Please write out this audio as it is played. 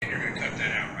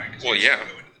Well, yeah.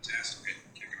 Go into the test. Okay,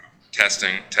 kick it off.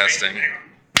 Testing. Hang on.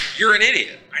 You're an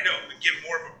idiot. I know, but give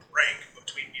more of a break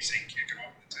between me saying kick it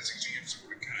off and the testing so you have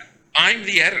somewhere to cut. I'm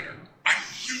the editor.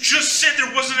 You just said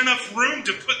there wasn't enough room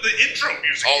to put the intro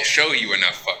music I'll in. show you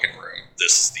enough fucking room.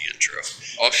 This is the intro.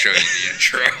 I'll show you the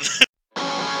intro.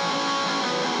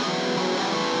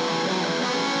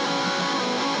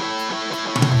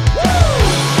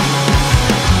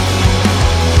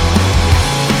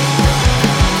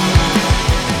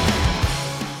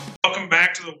 Welcome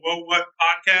back to the Woah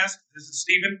podcast. This is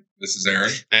Steven. This is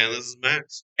Aaron. And this is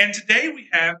Max. And today we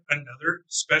have another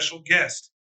special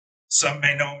guest. Some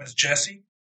may know him as Jesse.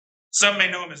 Some may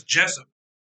know him as Jessup.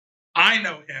 I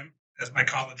know him as my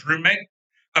college roommate,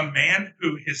 a man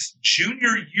who his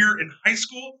junior year in high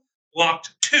school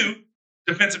blocked 2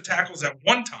 defensive tackles at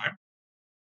one time.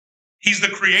 He's the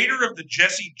creator of the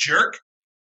Jesse Jerk,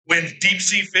 wins deep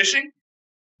sea fishing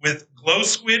with glow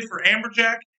squid for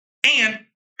amberjack, and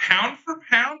pound for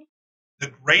pound, the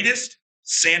greatest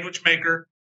sandwich maker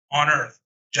on earth,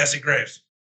 Jesse Graves.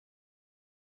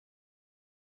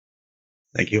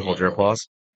 Thank you. Hold your applause.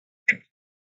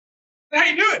 How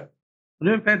you doing? I'm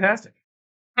doing fantastic.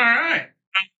 All right.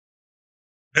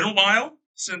 Been a while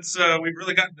since we've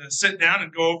really gotten to sit down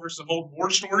and go over some old war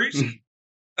stories.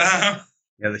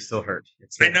 Yeah, they still hurt.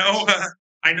 I know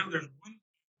there's one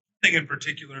thing in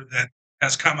particular that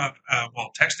has come up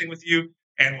while texting with you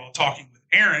and while talking with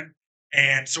Aaron.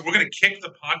 And so we're going to kick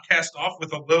the podcast off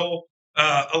with a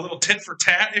little tit for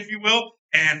tat, if you will.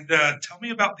 And tell me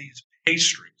about these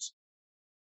pastries.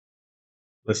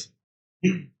 Listen,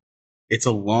 it's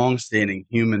a long-standing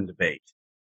human debate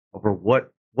over what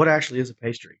actually is a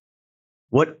pastry.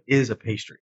 What is a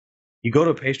pastry? You go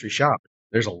to a pastry shop,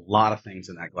 there's a lot of things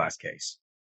in that glass case.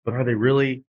 But are they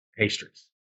really pastries?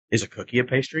 Is a cookie a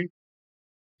pastry?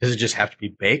 Does it just have to be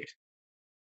baked?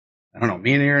 I don't know.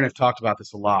 Me and Aaron have talked about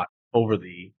this a lot over At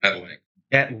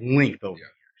length. over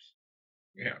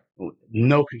Yeah.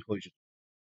 no conclusion.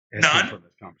 has come None? from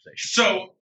this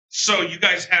conversation. So you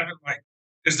guys haven't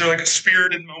is there a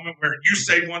spirited moment where you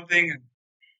say one thing and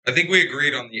I think we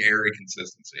agreed on the airy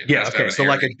consistency. It Yeah, has to okay, have an so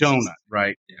like airy a donut, consistency.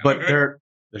 right? Yeah. But Okay.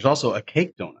 there's also a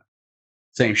cake donut.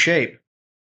 Same shape,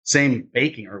 same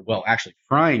baking, or actually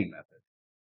frying method.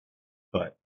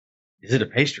 But is it a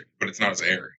pastry? But it's not as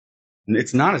airy.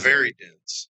 It's not as Very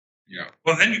dense. Yeah.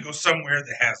 well then you go somewhere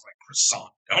that has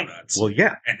croissant donuts well,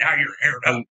 yeah, and now you're aired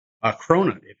up. a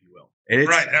cronut, if you will. It's,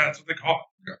 Right, that's what they call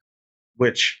it.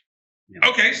 Which,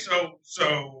 Okay, so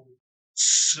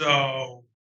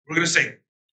we're gonna say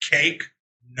cake,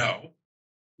 no.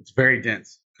 it's very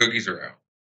dense. Cookies are out.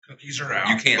 Cookies are out.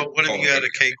 You can't. But what if call you it had a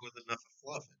cookies. cake with enough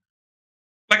fluff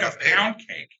in Like a pound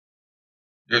cake.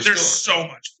 There's so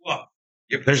much fluff.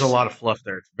 There's a lot of fluff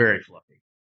there. It's very fluffy.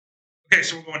 Okay,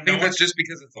 so we're going I think no. that's just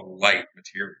because it's a light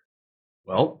material.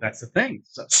 Well, that's the thing.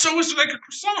 So is it like a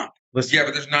croissant? Listen, Yeah,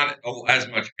 but there's not as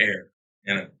much air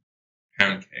in a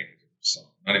pound cake as a croissant.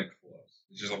 Not even close.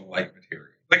 It's just a light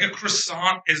material. Like a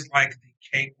croissant is like the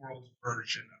cake world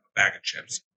version of a bag of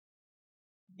chips.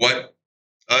 What?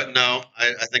 No,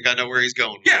 I think I know where he's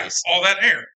going with Yeah, this. all that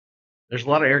air. there's a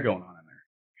lot of air going on in there.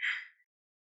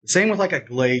 Same with a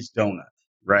glazed donut,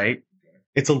 right?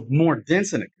 It's a more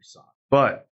dense than a croissant,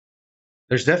 but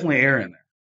there's definitely air in there.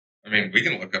 I mean, we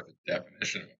can look up the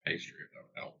definition of a pastry if that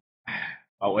would help.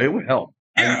 Oh, it would help.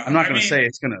 Yeah, I'm not I going to mean- say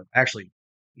it's going to actually.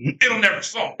 It'll never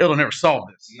solve. It'll never solve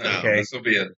this. No, Okay. this will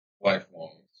be a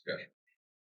lifelong discussion.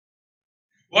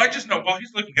 Well, I just know while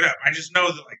he's looking it up, I just know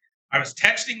that I was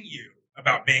texting you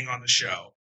about being on the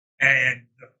show, and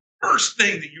the first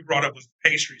thing that you brought up was the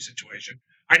pastry situation.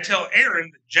 I tell Aaron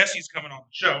that Jesse's coming on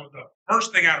the show. The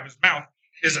first thing out of his mouth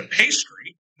is a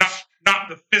pastry, not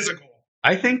the physical.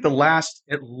 I think the last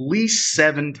at least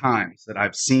 7 times that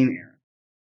I've seen Aaron,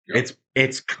 Yep.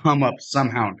 it's come up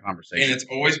somehow in And conversation. it's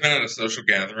always been at a social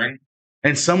gathering,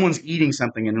 And someone's eating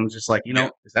something and it was just like, Yeah.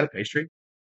 is that a pastry?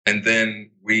 and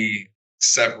then we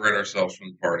separate ourselves from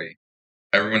the party.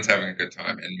 Everyone's having a good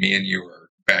time, and me and you are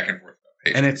back and forth about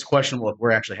pastry. And it's questionable if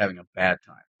we're actually having a bad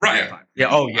time. Right. Yeah. Time. Yeah.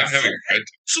 Oh, I'm yes. having a good time.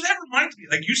 So that reminds me,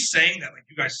 you saying that,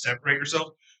 you guys separate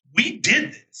yourselves. We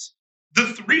did this, the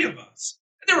 3 of us.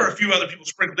 And there were a few other people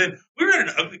sprinkled in. We were at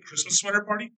an ugly Christmas sweater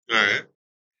party, All right.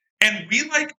 and we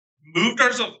moved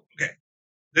ourselves. Okay,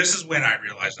 this is when I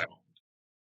realized that moment.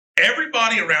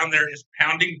 Everybody around there is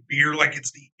pounding beer like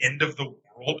it's the end of the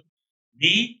world.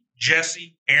 Me,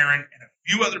 Jesse, Aaron, and a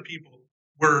few other people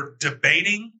were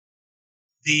debating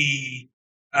the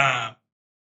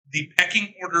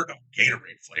pecking order of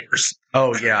Gatorade flavors.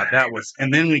 Oh, yeah. That was.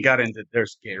 And then we got into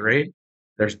there's Gatorade,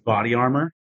 there's Body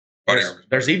Armor, Body there's, armor's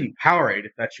there's even Powerade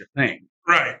if that's your thing.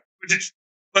 Right. Which is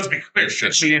let's be clear. It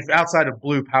should. See, if outside of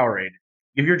blue Powerade,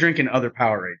 if you're drinking other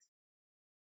Powerades,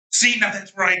 See, now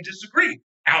that's where I disagree.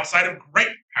 Outside of grape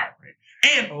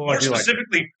Powerade. And Oh, I more do like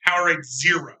specifically, Powerade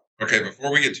Zero. Okay,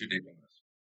 before we get too deep on this,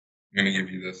 I'm going to give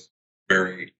you this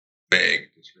very vague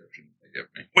description they give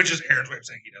me. Which is Aaron's way of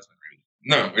saying he doesn't agree.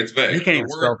 No, it's vague. You can't The even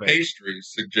spell word vague. pastries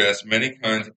suggests many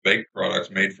kinds of baked products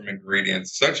made from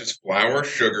ingredients such as flour,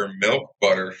 sugar, milk,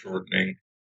 butter, shortening,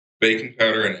 baking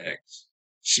powder, and eggs.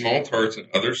 Small tarts and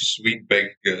other sweet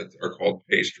baked goods are called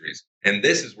pastries, and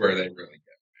this is where they really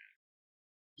get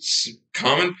mad.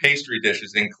 Common pastry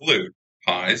dishes include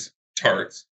pies,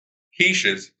 tarts,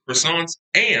 quiches, croissants,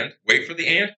 and, wait for the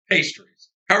and, pastries.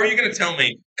 How are you going to tell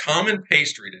me common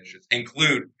pastry dishes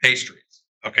include pastries?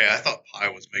 Okay, I thought pie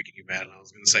was making you mad, and I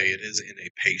was going to say it is in a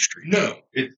pastry. No,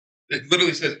 it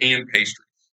literally says and pastries.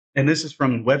 and this is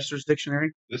from Webster's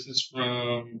Dictionary. This is that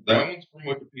one's from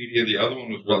Wikipedia. The other one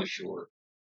was really short.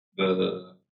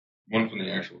 The one from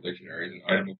the actual dictionary is an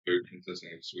item of food consisting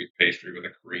of sweet pastry with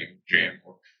a cream, jam,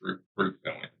 or fruit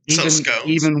filling. So Even, scones?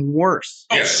 even worse.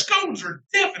 Oh, Yeah. scones are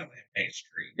definitely a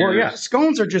pastry. Well, yeah, Here's-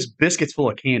 scones are just biscuits full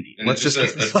of candy. And Let's it just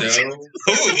just says a dough.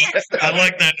 Ooh, I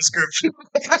like that description.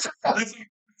 That's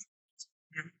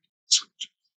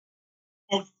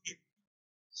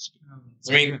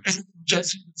I mean,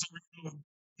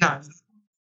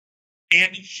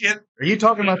 candy shit. Are you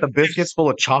talking about the biscuits full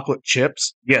of chocolate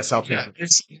chips? Yes, I'll take Yeah,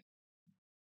 it.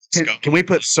 Can Scone. we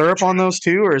put syrup on those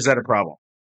too, or is that a problem?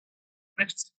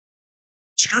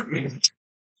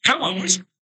 Come on, There's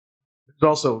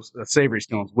also savory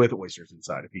scones with oysters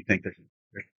inside. If you think there's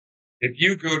if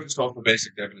you go just off the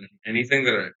basic definition, anything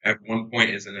that at one point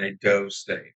is in a dough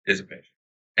state is a pastry.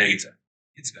 And it's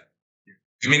that.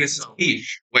 I mean, it's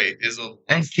quiche. Wait, is a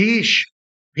and quiche,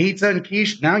 pizza and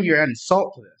quiche. Now you're adding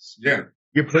salt to this. Yeah.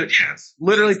 You're yes.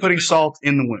 literally putting salt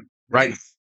in the wound, right?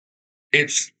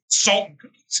 It's Salt and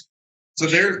cookies. so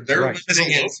they're Right. limiting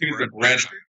it to the bread.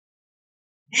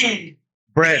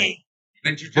 Bread,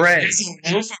 Didn't you just- bread,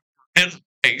 and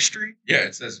pastry. Yeah,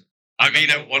 it says I mean,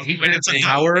 at one point it's a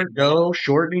flour, dough,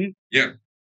 shortening.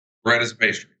 bread is a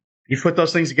pastry. You put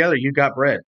those things together, you've got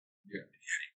bread.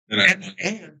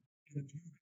 And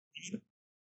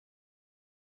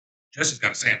Jesse's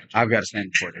got a sandwich. I've got a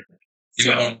sandwich for you. you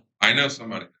know, I know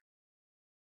somebody.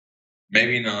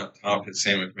 Maybe not top his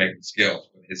sandwich making skills,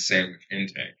 but his sandwich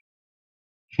intake.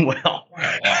 Well,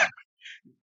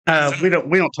 Wow. we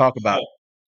don't talk about.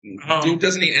 Dude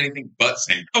doesn't eat anything but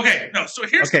sandwich. Okay, no. So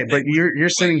here's Okay, the but thing. you're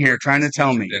sitting here trying to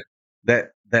tell me Yeah.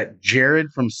 that Jared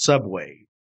from Subway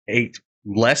ate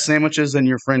less sandwiches than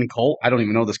your friend Cole. I don't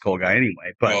even know this Cole guy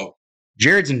anyway, but Well,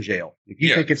 Jared's in jail. If you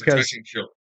yeah, think it's because protecting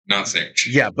children, not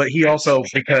sandwiches. yeah, but he also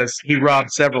because he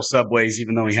robbed several Subways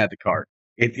even though he had the card.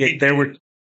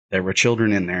 There were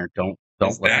children in there. Don't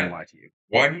Is let that- me lie to you.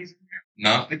 Why he's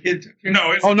not the kid?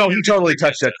 No, it's, Oh no, he totally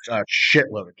touched a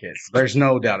shitload of kids. There's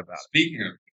no doubt about it. Speaking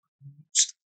of,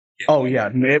 Oh yeah,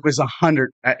 it was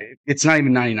 100. It's not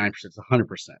even 99%. It's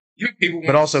 100%. you have people.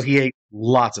 But also, he ate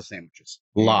lots of sandwiches.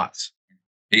 Lots.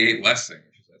 he ate less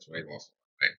sandwiches. That's why he lost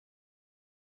weight.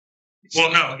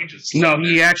 well, no, he just No,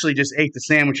 he actually just ate the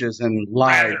sandwiches and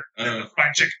lied.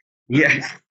 fried chicken. Yeah.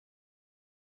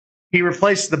 He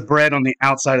replaced the bread on the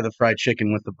outside of the fried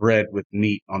chicken with the bread with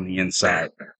meat on the inside.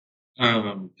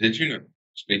 Did you know?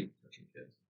 Speaking of touching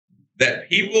kids, that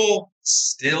people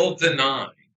still deny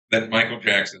that Michael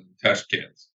Jackson touched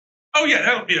kids. Oh yeah,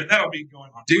 that'll be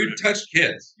going on. Dude touched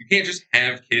kids. You can't just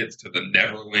have kids to the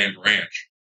Neverland Ranch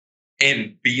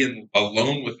and be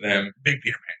alone with them Big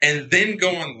Peter Man. and then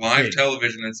go on live Hey.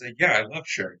 television and say, "Yeah, I love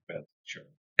sharing beds with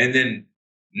children," and then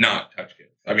not touch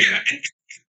kids. I mean,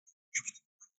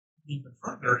 Even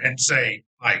further and say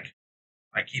like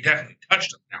he definitely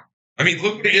touched him. Now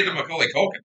look what he did to Macaulay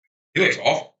Culkin. He looks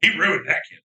awful. he ruined that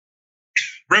kid.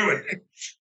 Ruined it.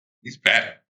 He's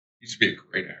bad. He used to be a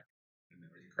great actor. And now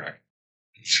he's a crack.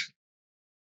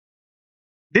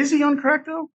 Is he on crack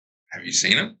though? Have you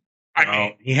seen him? I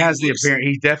mean, He has the looks- appearance.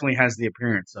 He definitely has the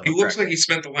appearance of. He a looks crack. like he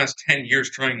spent the last 10 years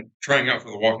trying out for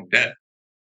The Walking Dead.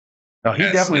 No, he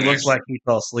Yes, definitely and looks like he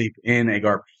fell asleep in a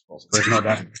garbage disposal. There's no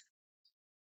doubt.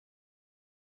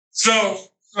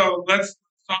 so let's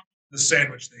talk the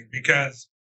sandwich thing because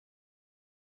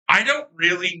I don't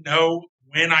really know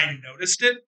when I noticed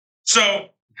it. So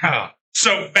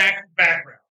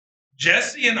background.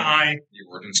 Jesse and I, The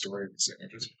origin story of the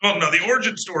sandwiches. well, no, the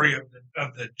origin story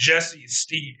of the Jesse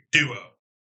Steve duo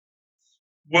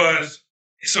was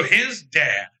so his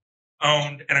dad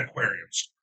owned an aquarium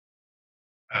store.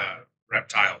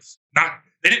 Reptiles.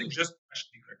 They didn't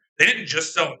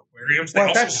just sell aquariums. They Well,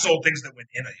 also that's- sold things that went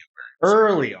in it.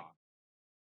 Early on,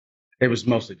 It was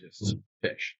mostly just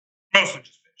fish. Mostly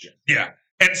just fish. Yeah.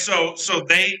 And so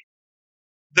they,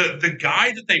 the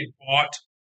guy that they bought,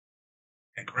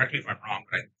 and correct me if I'm wrong,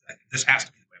 but this has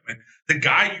to be the way. The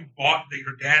guy you bought, that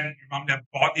your mom and dad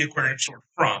bought the aquarium store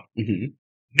from,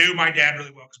 knew my dad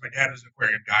really well because my dad was an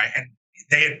aquarium guy, and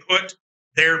they had put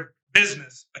their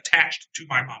business attached to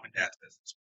my mom and dad's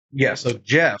business. Yeah, so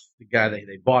Jeff, the guy that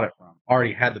they bought it from,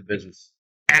 already had the business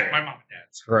at my mom and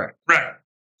dad's. Correct. Right.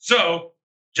 So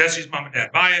Jesse's mom and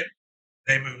dad buy it,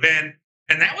 they move in,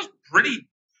 and that was pretty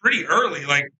early.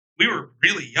 Like, we were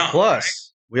really young.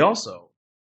 Plus, we also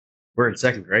were in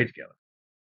second grade together.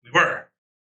 We were.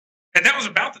 And that was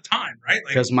about the time, right?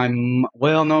 Like, because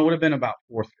no, it would have been about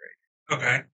fourth grade.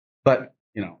 Okay. But,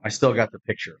 I still got the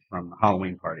picture from the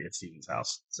Halloween party at Steven's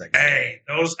house. Hey,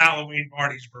 those Halloween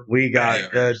parties were... We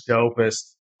got the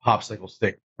dopest popsicle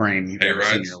stick frame you've ever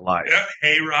seen in your life. Yeah,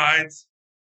 hay rides.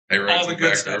 All the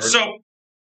good stuff. So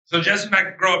Jesse and I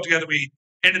could grow up together. We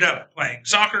ended up playing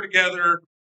soccer together.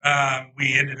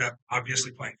 We ended up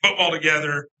obviously playing football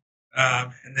together.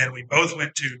 And then we both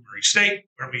went to Murray State,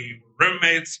 where we were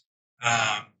roommates.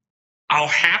 I'll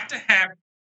have to have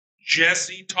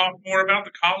Jesse talk more about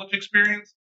the college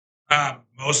experience,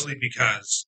 mostly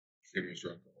because he was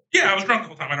drunk. Yeah, I was drunk the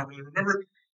whole time. I don't really remember.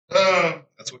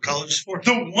 That's what college is for.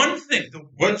 The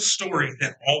one story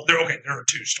that there are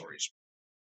two stories.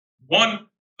 One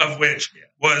of which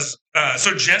was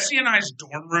so Jesse and I's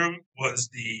dorm room was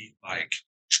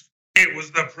it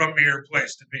was the premier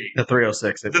place to be. The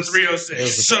 306. The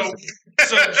 306. So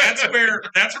that's where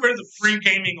the free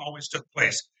gaming always took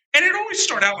place. And it always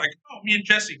started out like, me and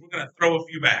Jesse, we're going to throw a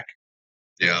few back.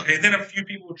 Yeah. Okay, then a few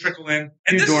people would trickle in.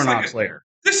 And this door knocks later.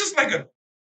 This is like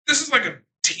a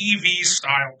TV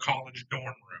style college dorm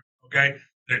room. Okay,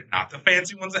 they're not the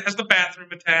fancy ones that has the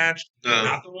bathroom attached.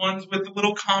 Not the ones with the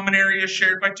little common area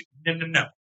shared by two. No.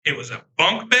 It was a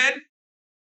bunk bed,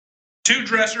 2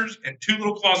 dressers, and 2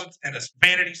 little closets, and a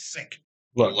vanity sink.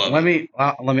 Look, I'll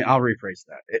rephrase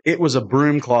that. It was a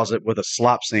broom closet with a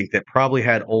slop sink that probably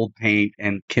had old paint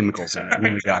and chemicals in it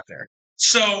when we got there.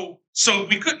 So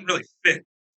we couldn't really fit.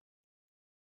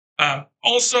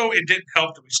 Also, it didn't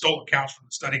help that we stole a couch from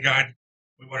the study guide.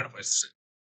 We wanted a place to sit.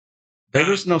 There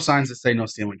was no signs that say no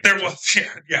stealing couches. There was,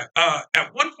 yeah.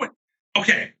 At one point, but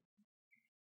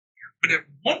at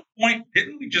one point,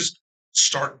 didn't we just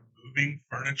start moving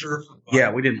furniture?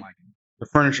 Yeah, we didn't like it. The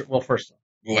furniture. Well, first off,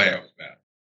 the layout was bad.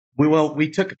 We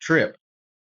took a trip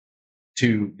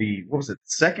to the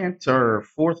second or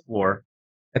fourth floor.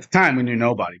 At the time, we knew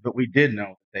nobody, but we did know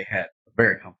that they had a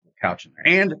very comfortable couch in there,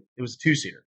 and it was a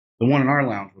 2-seater. The one in our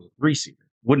lounge was a 3-seater.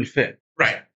 Wouldn't fit.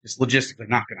 Right. It's logistically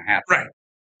not going to happen. Right.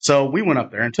 So we went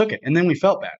up there and took it, and then we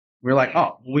felt bad. We were like,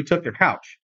 we took their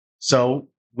couch. So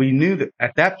we knew that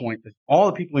at that point that all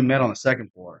the people we met on the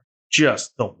second floor,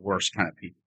 just the worst kind of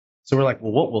people. So we're like,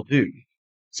 well, what we'll do,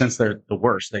 since they're the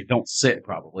worst, they don't sit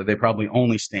probably. They probably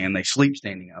only stand. They sleep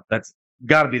standing up. That's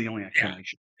got to be the only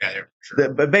explanation. Yeah, they're sure.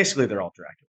 But basically, they're all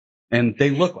Dracula. And they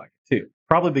look like it, too.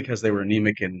 Probably because they were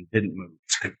anemic and didn't move.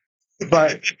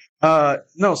 But,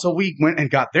 no, so we went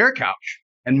and got their couch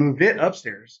and moved it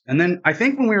upstairs. And then I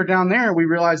think when we were down there, we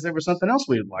realized there was something else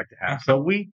we would like to have. So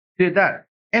we did that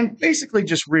and basically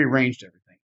just rearranged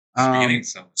everything.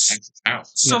 So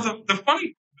the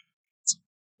funny,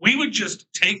 we would just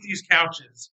take these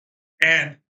couches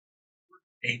and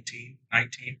 18,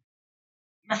 19,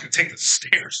 I'm not going to take the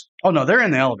stairs. Oh, no, they're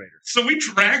in the elevator. So we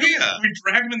drag them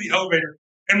in the elevator,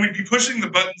 and we'd be pushing the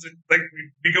buttons, and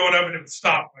we'd be going up, and it would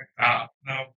stop.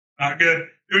 No, not good.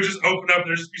 It would just open up, and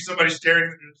there'd just be somebody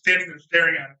standing there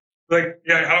staring at it.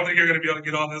 I don't think you're going to be able to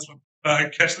get on this one.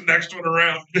 Catch the next one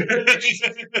around. Hit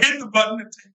the button.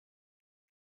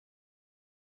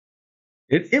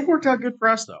 It worked out good for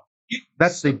us, though.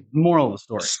 That's the moral of the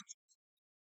story.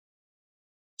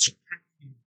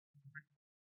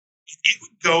 It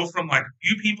would go from a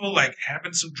few people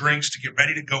having some drinks to get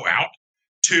ready to go out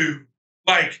to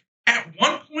at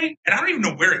one point, and I don't even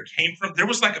know where it came from. There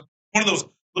was one of those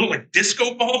little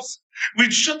disco balls.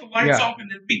 We'd shut the lights off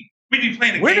and we'd be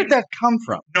playing a game. Where did that come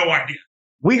from? No idea.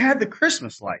 We had the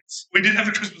Christmas lights. We did have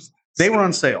the Christmas lights. They were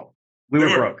on sale. We were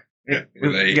broke. Yeah.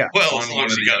 Well, as long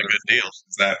as you got a good deal.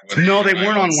 No, they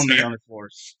weren't on one of the other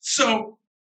floors. So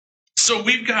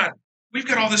we've got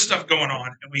all this stuff going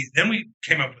on, and we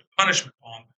came up with Punishment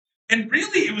Pong, and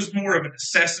really it was more of a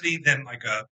necessity than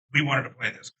we wanted to play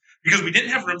this because we didn't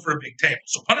have room for a big table.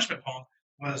 So Punishment Pong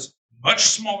was much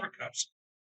smaller cups.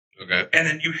 Okay. And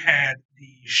then you had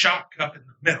the shot cup in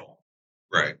the middle.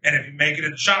 Right. And if you make it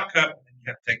in the shot cup, then you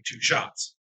have to take 2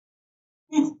 shots.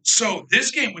 Ooh, so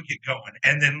this game would get going,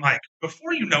 and then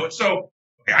before you know it, so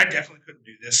okay, I definitely couldn't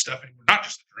do this stuff anymore. Not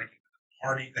just the drinking, the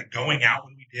party, the going out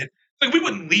when we did. Like, we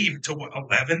wouldn't leave until,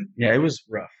 11? Yeah, it was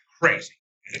rough. Crazy.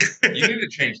 You need to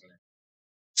change that.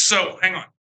 So, hang on.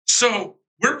 So,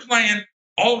 we're playing.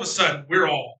 All of a sudden, we're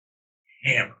all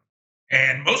hammered.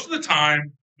 And most of the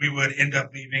time, we would end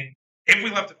up leaving. If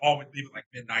we left at all, we'd leave at like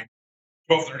midnight,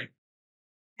 12:30.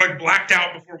 Like, blacked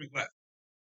out before we left.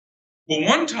 Well,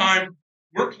 one time,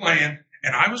 we're playing,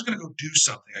 and I was going to go do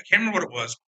something. I can't remember what it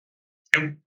was.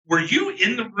 And were you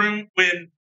in the room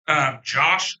when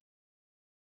Josh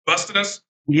busted us?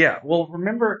 Yeah. Well,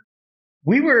 remember,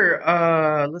 we were,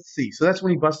 let's see. So that's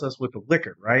when he busted us with the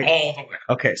liquor, right? All the way.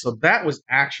 Okay. So that was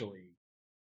actually,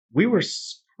 we were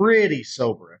pretty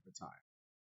sober at the time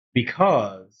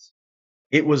because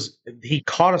he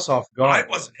caught us off guard. I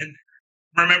wasn't in there.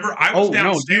 Remember, I was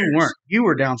downstairs. No, you weren't. You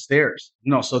were downstairs.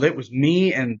 No, so that was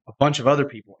me and a bunch of other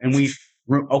people. And we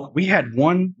had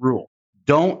one rule.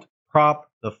 Don't prop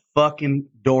the fucking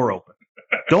door open.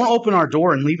 Don't open our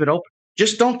door and leave it open.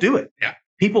 Just don't do it. Yeah.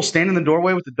 People stand in the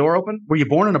doorway with the door open. Were you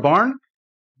born in a barn?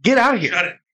 Get out of here. Shut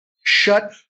it.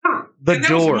 Shut the and that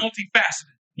door. was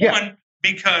multifaceted. Yeah. One,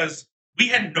 because we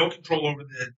had no control over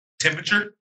the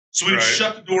temperature. So we would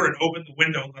shut the door and open the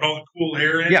window and let all the cool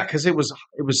air in. Yeah, because it was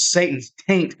Satan's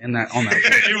taint on that.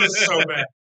 It was so bad.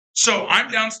 So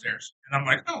I'm downstairs and I'm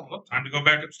like, oh, well, time to go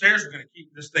back upstairs. We're going to keep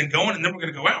this thing going and then we're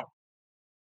going to go out.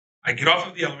 I get off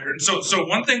of the elevator. And so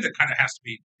one thing that kind of has to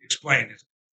be explained is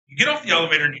you get off the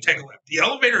elevator and you take a left. The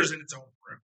elevator is in its own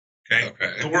room. Okay.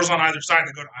 Doors on either side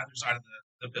that go to either side of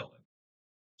the building.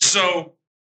 So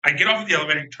I get off of the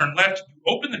elevator, you turn left, you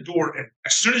open the door, and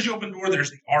as soon as you open the door, there's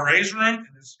the RA's room,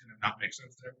 and this is going to not make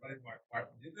sense to everybody why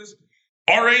we did this.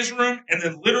 RA's room, and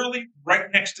then literally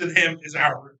right next to him is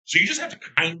our room. So you just have to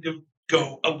kind of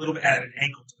go a little bit at an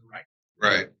angle to the right.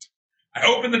 Right. I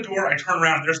open the door, I turn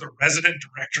around, and there's the resident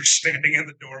director standing in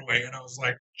the doorway, and I was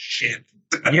like, shit.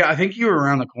 Yeah, I think you were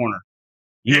around the corner.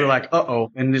 You were like, uh-oh,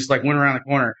 and just like went around the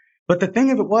corner. But the thing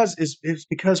of it was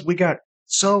because we got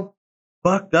so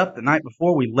fucked up the night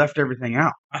before we left everything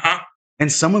out. Uh-huh.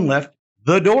 And someone left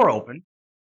the door open,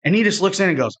 and he just looks in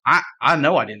and goes, I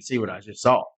know I didn't see what I just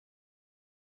saw.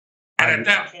 And at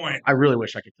that point, I really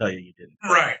wish I could tell you didn't.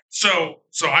 Right. So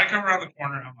I come around the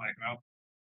corner, and I'm like, well,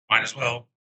 might as well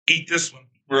eat this one.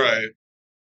 Right.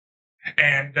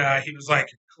 And he was like,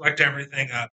 collect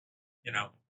everything up,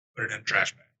 put it in a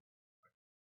trash bag.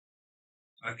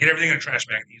 Get everything in a trash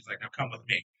bag. And he's like, now come with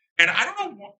me. And I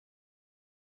don't know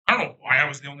why I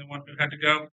was the only one who had to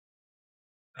go.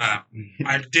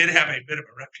 I did have a bit of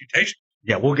a reputation.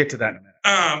 Yeah, we'll get to that in a minute.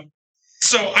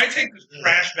 So I take this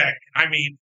trash bag. I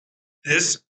mean,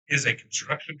 this is a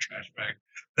construction trash bag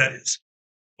that is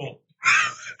full.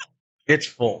 It's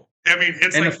full. I mean,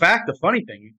 it's and like, in fact, the funny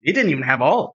thing, it didn't even have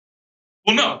all of it.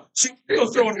 Well, no. So you go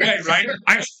throw it away, right?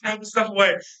 I throw the stuff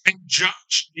away. And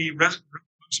Josh, the rest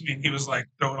looks at me and he was like,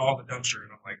 throw it all in the dumpster.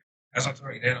 And I'm like, as I'm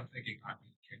throwing it in, I'm thinking, I'm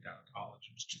being kicked out of college.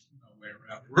 There's just no way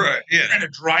around it. Right. Yeah. I'm in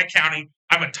a dry county.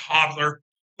 I'm a toddler.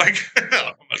 And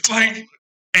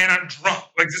I'm drunk.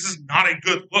 Like, this is not a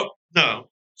good look. No.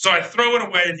 So I throw it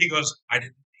away and he goes,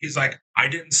 he's like, I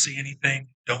didn't see anything.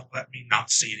 Don't let me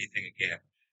not see anything again.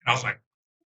 And I was like,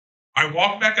 I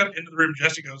walk back up into the room.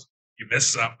 Jesse goes, you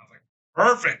missed something. I was like,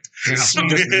 perfect. Yeah, So we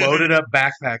just loaded up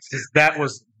backpacks. That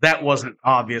wasn't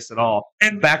obvious at all.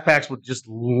 And Backpacks with just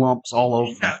lumps all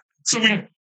over them. yeah, so we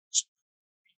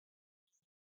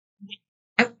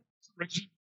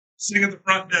sitting at the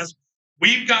front desk.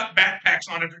 We've got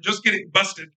backpacks on it. They're just getting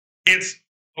busted. It's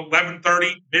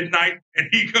 11:30, midnight, and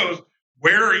he goes,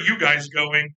 "Where are you guys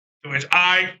going?" To which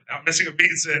I, without missing a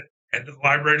beat, said, "Head to the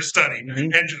library to study,"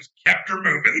 and just kept her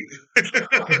moving.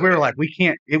 Because we were like, we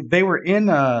can't. They were in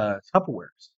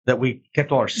Tupperwares that we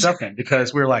kept all our stuff in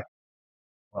because we were like,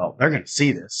 well, they're going to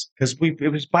see this because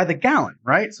it was by the gallon,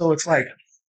 right? So it's like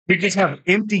we just have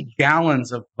empty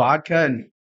gallons of vodka and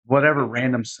whatever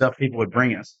random stuff people would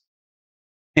bring us.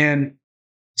 And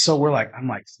so I'm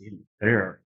like, see, there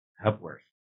are Tupperwares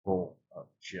full of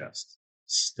just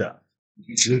stuff.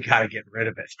 We got to get rid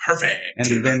of it. Perfect.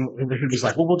 And then he was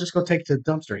like, well, we'll just go take it to the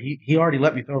dumpster. He already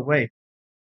let me throw it away.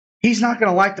 He's not going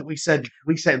to like that we said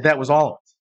that was all of it.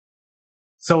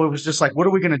 So it was just like, what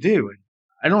are we going to do? And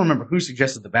I don't remember who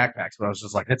suggested the backpacks, but I was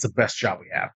just like, that's the best job we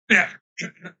have. Yeah.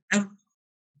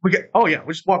 We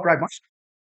just walked right by.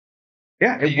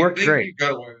 Yeah, it worked great. You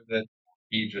got away with it.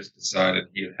 He just decided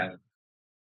he had.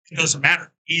 It doesn't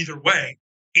matter. Either way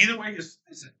is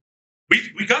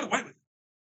we got away with it.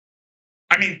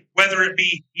 I mean, whether it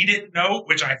be he didn't know,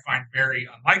 which I find very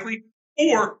unlikely,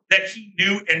 or that he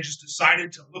knew and just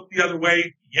decided to look the other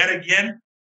way yet again,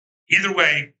 either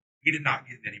way, we did not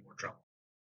get in any more trouble.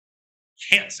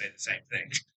 can't say the same thing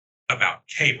about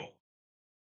cable.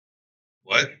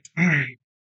 What?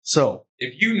 So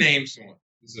If you name someone,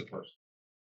 this is a person.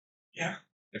 Yeah.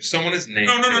 If someone is named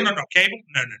No. Cable, Cable?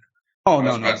 No. oh I was no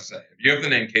about no to say, if you have the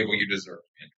name Cable, you deserve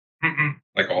it. Mm-mm.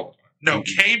 Like all the time. No,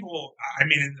 cable, I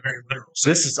mean in the very literal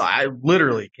sense. this is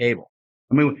literally cable.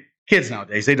 I mean, kids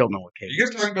nowadays they don't know what Are cable. you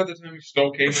guys talking about the time you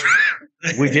stole Cable?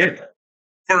 We did.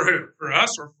 For who? For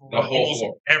us or for The whole almost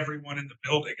floor. everyone in the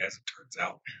building, as it turns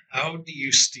out? How do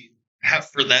you steal? Have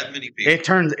for that many people?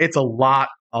 It's a lot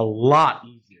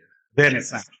easier than it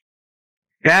sounds.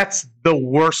 That's the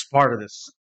worst part of this.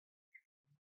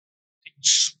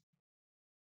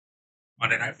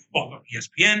 Monday Night Football on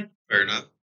ESPN. Fair enough.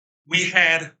 We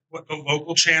had the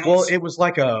local channels. Well, it was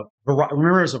like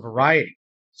remember it was a variety.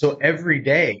 So every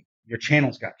day your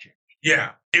channels got changed.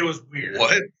 yeah, it was weird.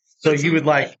 What? So you would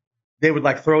they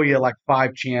would throw you like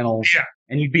 5 channels, Yeah.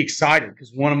 and you'd be excited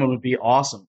because one of them would be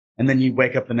awesome, and then you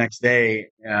wake up the next day.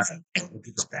 And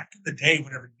it's back in the day,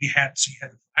 whenever you had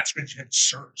the flat screens, you had to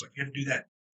surge, like you had to do that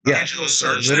Yeah, digital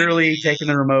surge thing. literally taking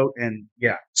the remote and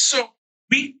yeah. So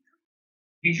do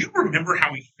you remember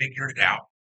how we figured it out?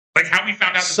 Like how we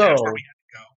found out that So- that's where we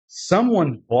had to go?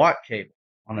 Someone bought cable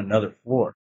on another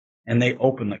floor, and they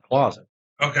opened the closet,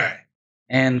 Okay.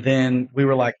 and then we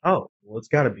were like, "Oh, well, it's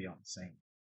got to be on the same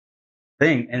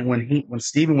thing." And when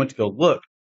Steven went to go look,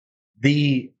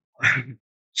 the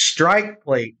strike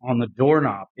plate on the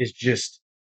doorknob is just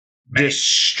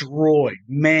destroyed,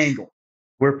 mangled,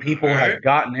 where people Alright. have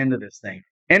gotten into this thing.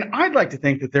 And I'd like to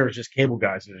think that there was just cable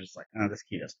guys that are just like, "Oh, this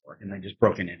key doesn't work," and they just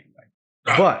broke in anyway.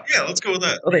 But Yeah, let's go with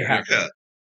that. they have. Yeah.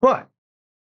 But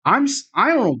I don't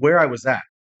know where I was at,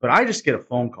 but I just get a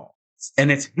phone call,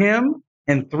 and it's him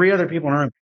and 3 other people in the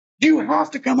room. "You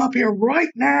have to come up here right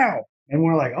now." And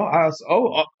we're like,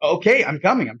 okay, I'm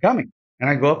coming. And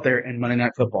I go up there, and Monday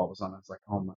Night Football was on. I was like,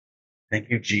 "Oh my, thank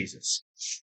you, Jesus."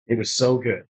 It was so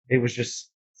good. It was just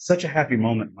such a happy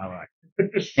moment in my life.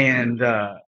 And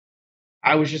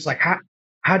I was just like,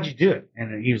 how'd you do it?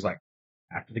 And he was like,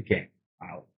 "After the game,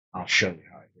 I'll show you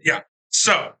how I did it." Yeah.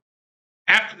 So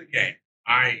after the game,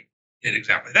 I did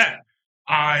exactly that.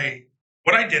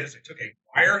 What I did is I took a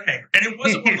wire hanger, and it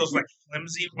wasn't one of those like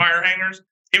flimsy wire hangers.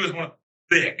 It was one of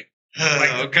the thick, like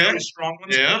the Okay. really strong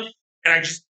ones. Yeah. And I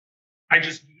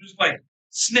just used like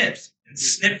snips and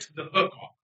snipped the hook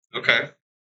off, Okay.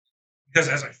 because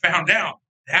as I found out,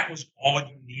 that was all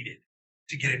you needed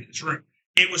to get into this room.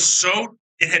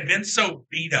 It had been so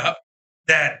beat up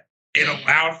that it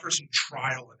allowed for some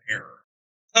trial and error.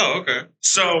 Oh, okay.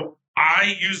 So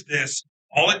I used this.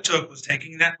 All it took was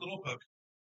taking that little hook,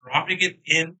 dropping it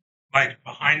in like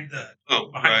behind the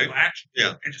Right. latch,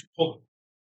 Yeah. and just pulling it.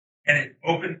 And it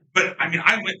opened. But I mean,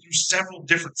 I went through several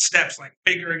different steps, like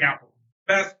figuring out what was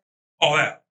best, all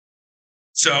that.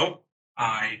 So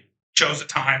I chose a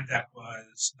time that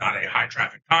was not a high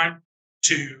traffic time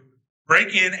to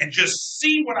break in and just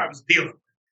see what I was dealing with.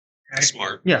 Okay?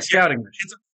 Smart. Yeah, scouting mission.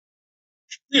 It's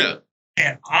Yeah.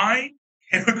 And I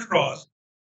came across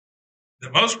the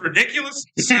most ridiculous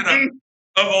setup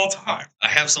of all time. I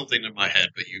have something in my head,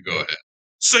 but you go ahead.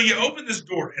 So you open this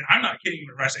door, and I'm not kidding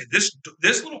you when I say this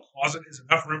little closet is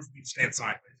enough room for me to stand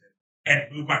sideways in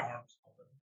and move my arms open,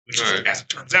 which is, Right. as it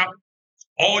turns out,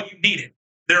 all you needed.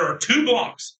 There are 2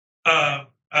 blocks of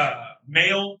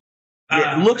male.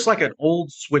 Yeah, it looks like an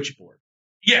old switchboard.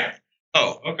 Yeah.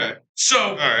 Oh, okay. So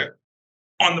All right.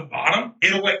 on the bottom,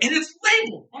 and it's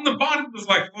labeled. On the bottom, it was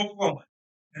like local only.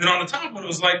 And then on the top one, it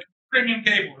was like premium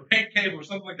cable or pink cable or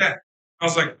something like that. I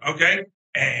was like, okay.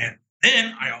 And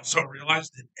then I also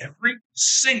realized that every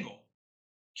single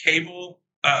cable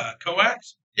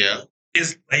coax Yeah.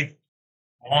 is labeled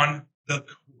on the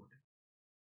cord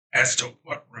as to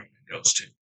what room it goes to.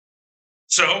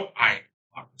 So I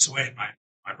lock this away in my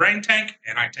brain tank,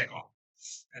 and I take off.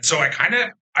 And so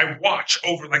I watch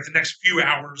over like the next few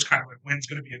hours, kind of like when's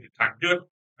going to be a good time to do it.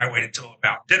 I wait until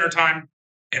about dinner time.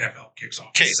 NFL kicks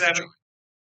off at 7.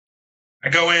 I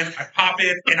go in, I pop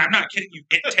in, and I'm not kidding you.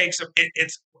 It takes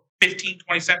it's 15,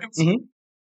 20 seconds. Mhm.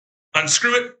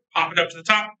 Unscrew it, pop it up to the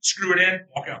top, screw it in,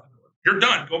 walk out the door. You're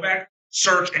done. Go back,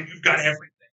 search, and you've got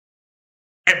everything.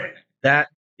 Everything.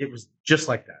 It was just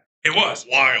like that. It was.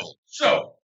 Wild.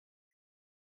 So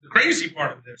the crazy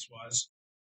part of this was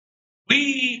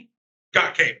we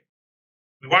got cable.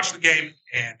 We watched the game,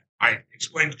 and I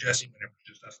explained to Jesse when it was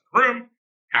just us in the room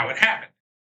how it happened.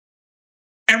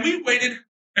 And we waited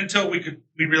until we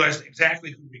realized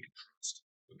exactly who we could trust.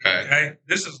 Okay. Okay,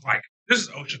 this is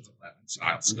Ocean's 11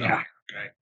 style stuff. Yeah. Okay,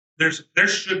 there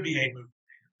should be a movie.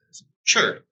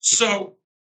 Sure. So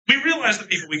we realized the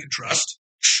people we can trust,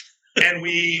 and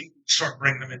we start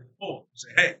bringing them into the fold. We say,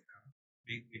 hey,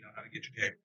 We know how to get your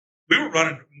cable. We were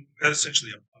running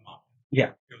essentially a mop.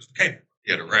 Yeah. It was the cable.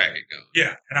 You had a racket going.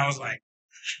 Yeah. And I was like,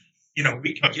 we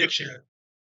can get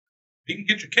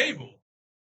your cable.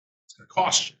 It's going to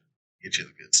cost you. Get you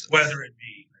the good stuff. Whether it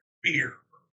be beer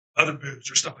or other booze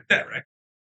or stuff like that, right?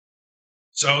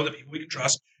 So the people we can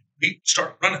trust, we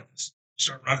start running this. We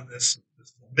start running this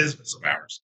business of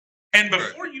ours. And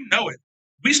before you know it,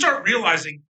 we start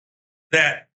realizing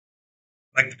that,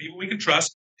 like, the people we can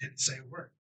trust didn't say a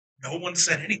word. No one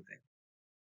said anything.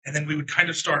 And then we would kind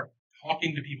of start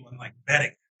talking to people and, like,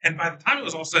 betting. And by the time it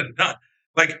was all said and done,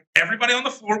 like, everybody on the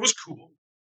floor was cool.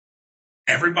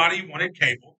 Everybody wanted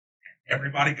cable.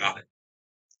 Everybody got it.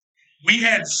 We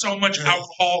had so much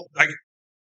alcohol. Like,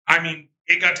 I mean,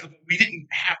 it got to the we didn't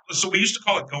have. So we used to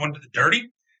call it going to the dirty.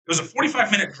 It was a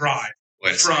 45-minute drive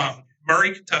from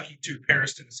Murray, Kentucky to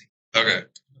Paris, Tennessee. Okay.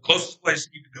 The closest place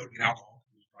you could go to get alcohol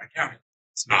was Dry County.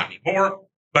 It's not anymore,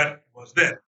 but it was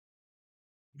then.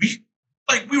 We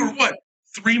were what,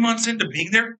 3 months into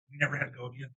being there? We never had to go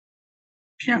again.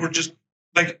 People were just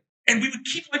like, and we would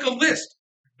keep like a list.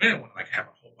 We didn't want to like have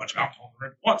a whole bunch of alcohol in the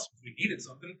room at once. If we needed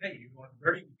something, hey, you want to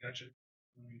dirty? We got you.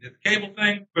 When we did the cable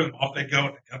thing, boom, off they go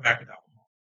and they come back with alcohol.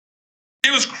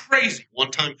 It was crazy.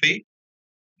 One-time fee?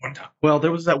 One time. Well,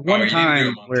 there was that one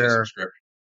time where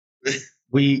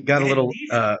we got a little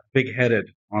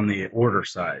big-headed on the order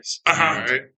size.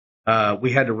 Uh-huh.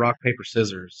 We had to rock, paper,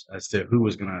 scissors as to who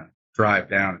was going to drive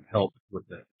down and help with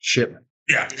the shipment.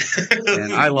 Yeah.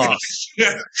 And I lost.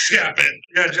 Yeah.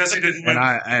 Jesse didn't win.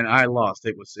 And I lost.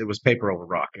 It was paper over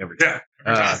rock every time.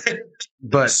 Yeah.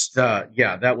 But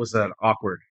that was an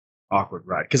awkward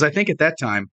ride. Because I think at that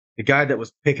time, the guy that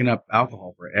was picking up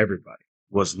alcohol for everybody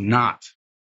was not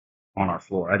on our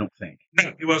floor, I don't think.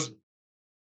 No, he wasn't.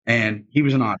 And he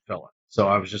was an odd fella. So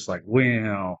I was just like,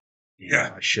 well,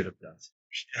 Yeah. I should have done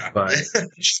something. Yeah. But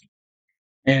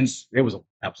and it was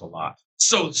a lot.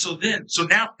 So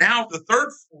now the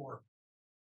third floor,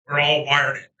 we're all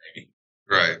wired in, baby.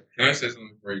 Right. Can I say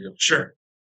something before you go? Sure.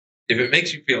 If it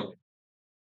makes you feel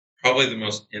probably the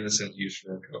most innocent use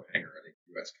for a coat hanger at a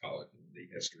U.S. college in the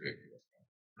history of U.S. college.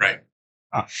 Right.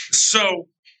 So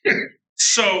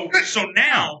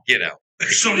now Get out.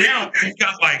 So now we've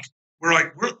got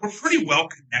we're pretty well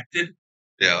connected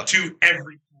Yeah. to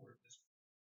every floor of this.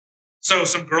 So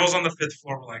some girls on the 5th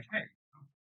floor were like, hey,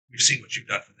 we've seen what you've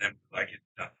done for them. We'd like it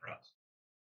done for us.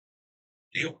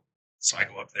 Deal. So I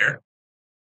go up there,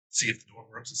 see if the door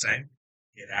works the same.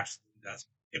 It absolutely does.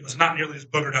 It was not nearly as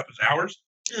boogered up as ours,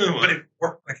 but it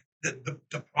worked. Like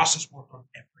the process worked on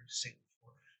every single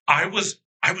floor. I was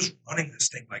running this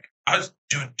thing like I was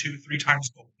doing 2-3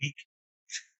 times a week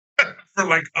for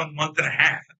like a month and a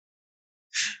half.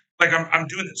 Like I'm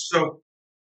doing this.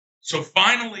 So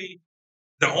finally,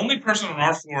 the only person on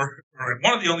our floor, or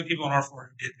one of the only people on our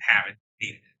floor who didn't have it,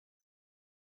 needed it.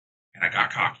 And I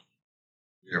got cocky.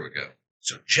 Here we go.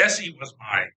 So Jesse was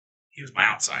my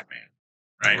outside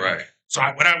man. Right. So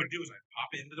what I would do is I'd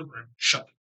pop into the room, shut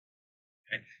the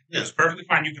door. Okay? It was perfectly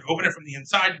fine. You could open it from the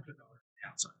inside, you couldn't open it from the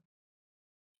outside.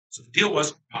 So the deal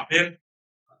was pop in,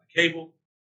 on the cable,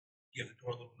 give the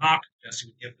door a little knock. Jesse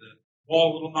would give the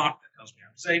wall a little knock. That tells me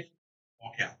I'm safe.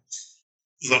 Walk out.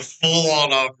 It was a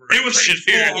full-on operation. It was a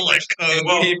full-on operation.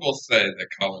 Well, people say that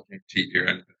college can teach you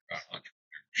anything about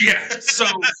entrepreneurship. Yeah.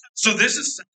 So this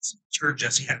is sure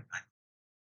Jesse had a knife.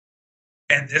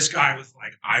 And this guy was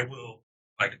like,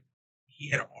 he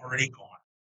had already gone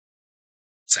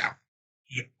south.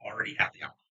 He already had the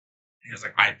alcohol. And he was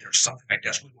like, there's something I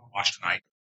desperately want to watch tonight.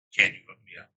 Can you hook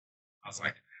me up? I was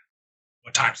like,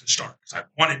 what time does it start? Because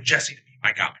I wanted Jesse to be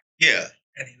my guy. Yeah.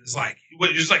 And he was like,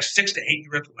 6 to 8, you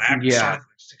were at the lab. Yeah. It started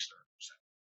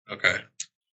at 6:30. Okay.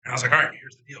 And I was like, all right,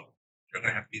 here's the deal. You're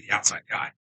going to have to be the outside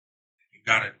guy. You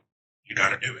got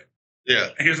to do it. Yeah.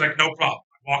 And he was like, no problem.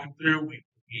 I walk him through.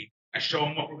 I show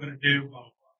him what we're going to do. Blah, blah,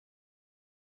 blah.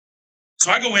 So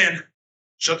I go in,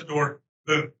 shut the door,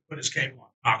 boom, put his cable on,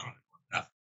 knock on the door, nothing.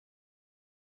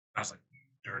 I was like, you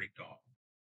dirty dog.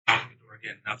 Knock on the door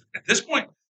again, nothing. At this point,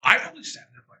 I've only sat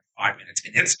there for like 5 minutes,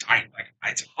 and it's tight. Like,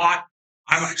 it's hot.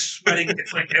 I'm like sweating.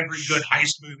 It's like every good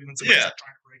heist movie when somebody's trying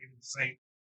to break into the safe.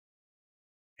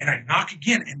 And I knock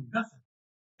again, and nothing.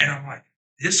 And I'm like,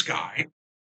 this guy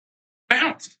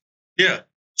bounced. Yeah.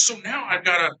 So now I've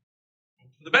got to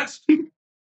hope for the best.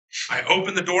 I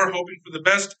open the door hoping for the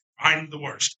best, find the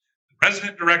worst. The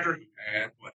resident director, who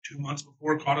had, 2 months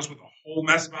before, caught us with a whole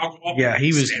mess of alcohol. Yeah, he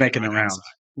was making the right rounds.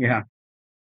 outside. Yeah.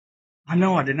 I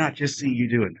know. I did not just see you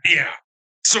doing that. Yeah.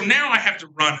 So now I have to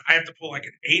pull like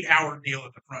an 8-hour deal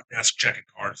at the front desk checking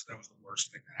cards. That was the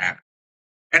worst thing that happened.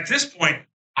 At this point,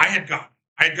 I had gotten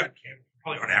cable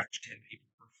probably on average 10 people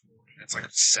per floor. It's like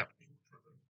 7 for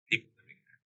the people living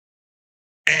there.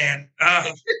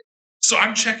 And so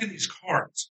I'm checking these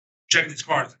cards. And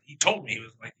he told me,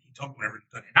 whenever it's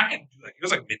done. And I had to do it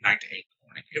was like midnight to 8 in the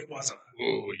morning. It wasn't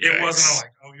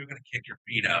like, oh, you're going to kick your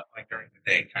feet up like during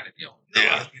the day kind of deal. No,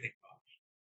 I was getting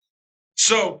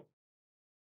up.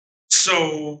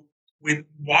 So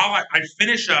while I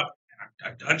finish up,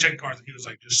 and I'm done checking cards, and he was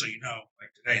like, just so you know,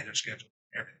 like today they're scheduled,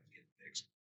 everything's getting fixed.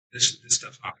 This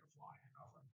stuff's not going to fly. And I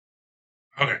was like,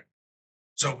 okay.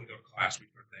 So we go to class, we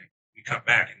come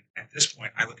back, and at this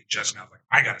point, I look at Jess and I was like,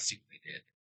 I got to see what they did.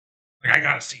 Like, I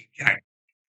got to see,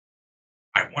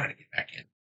 I wanted to get back in.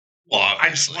 Well, I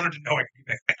just wanted to know I could get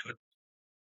back. I couldn't.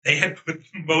 They had put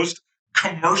the most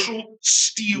commercial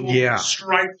steel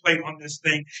stripe plate on this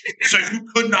thing, so you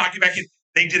could not get back in.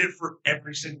 They did it for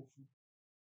every single food.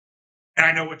 And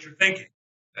I know what you're thinking.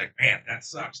 Like, man, that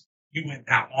sucks. You went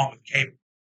that long with cable.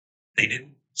 They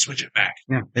didn't switch it back.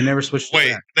 Yeah, they never switched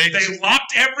it back. They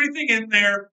locked everything in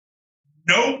there.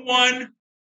 No one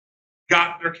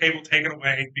got their cable taken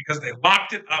away because they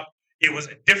locked it up. It was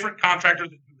a different contractor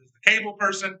than who was the cable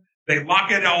person. They lock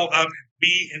it all up, and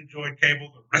we enjoyed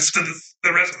cable the rest of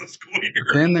the school year.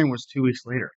 Then there was 2 weeks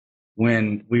later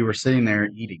when we were sitting there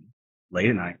eating late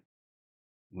at night.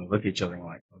 And we look at each other and we're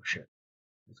like, oh shit,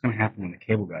 what's going to happen when the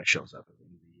cable guy shows up at the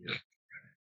end of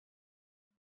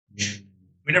the year?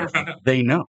 We never found out. They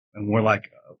know. And we're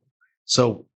like,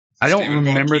 so I don't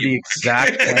remember the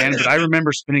exact plan, but I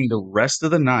remember spending the rest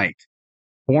of the night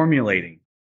formulating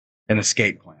an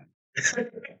escape plan.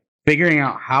 Figuring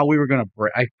out how we were going to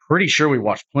break. I'm pretty sure we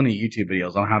watched plenty of YouTube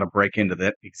videos on how to break into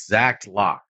that exact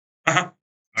lock. Uh-huh.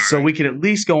 So we could at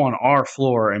least go on our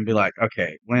floor and be like,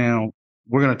 okay, well,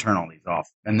 we're going to turn all these off.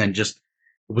 And then it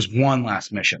was one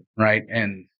last mission, right?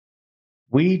 And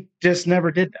we just never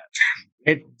did that.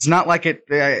 It's not like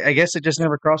I guess it just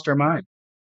never crossed our mind.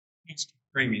 It's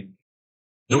premium.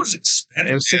 It was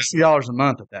expensive. It was $60 a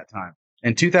month at that time.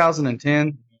 In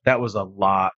 2010, that was a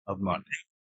lot of money.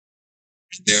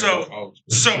 So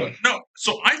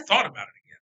I thought about it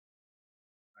again.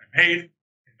 I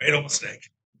made a mistake.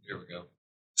 Here we go.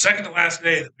 Second to last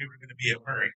day that we were going to be at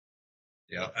Murray,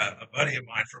 Yeah. A buddy of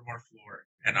mine from our floor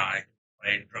and I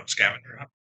played drunk scavenger hunt.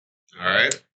 All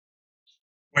right.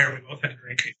 Where we both had to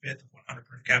drink a fifth of 100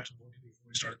 proof Captain Morgan before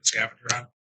we started the scavenger hunt.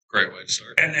 Great way to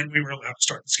start. And then we were allowed to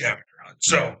start the scavenger hunt.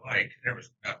 So there was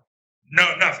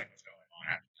nothing was going on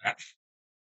after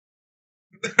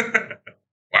that.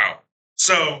 Wow.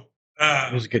 So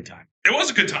it was a good time. It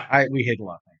was a good time. We hit a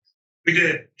lot of things. We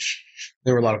did.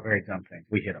 There were a lot of very dumb things.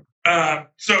 We hit them.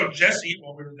 So Jesse,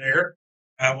 while we were there,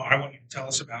 I want you to tell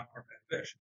us about our pet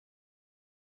fish.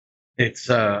 It's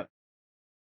a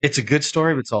good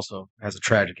story, but it's also has a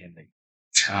tragic ending.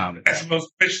 As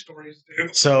most fish stories do.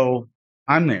 So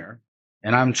I'm there,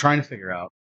 and I'm trying to figure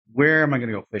out where am I going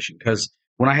to go fishing? Because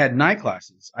when I had night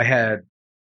classes,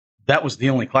 that was the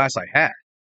only class I had.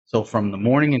 So from the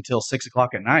morning until 6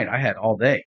 o'clock at night, I had all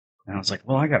day. And I was like,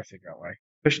 well, I got to figure out where I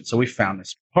fish it. So we found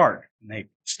this park, and they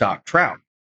stock trout.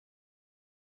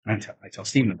 And I tell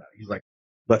Steven about it. He's like,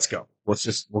 let's go.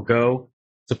 We'll go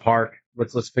to park.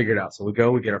 Let's figure it out. So we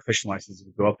go, we get our fishing license,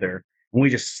 we go up there, and we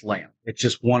just slam. It's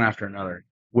just one after another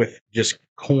with just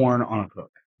corn on a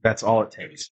hook. That's all it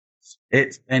takes.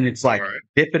 It's like,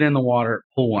 dip it in the water,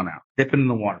 pull one out. Dip it in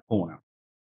the water, pull one out.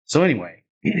 So anyway,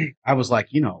 I was like,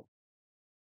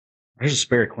 there's a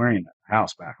spare aquarium at the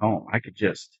house back home. I could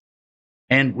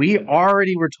and we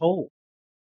already were told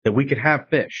that we could have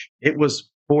fish. It was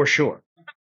for sure.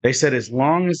 They said as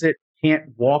long as it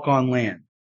can't walk on land,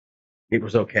 it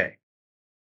was okay.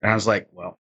 And I was like,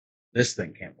 well, this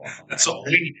thing can't walk on land. That's all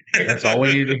we needed. That's all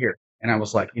we needed to hear. And I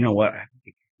was like, you know what? I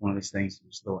think one of these things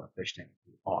was throw in a fish tank. It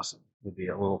would be awesome. It would be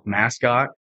a little mascot.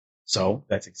 So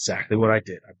that's exactly what I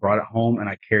did. I brought it home and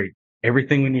I carried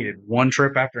everything we needed, one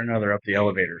trip after another up the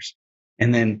elevators.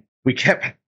 And then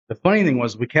the funny thing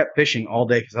was we kept fishing all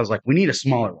day because I was like, we need a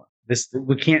smaller one.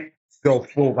 We can't go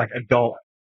full like adult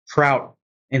trout.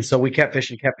 And so we kept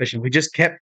fishing. We just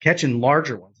kept catching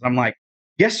larger ones. And I'm like,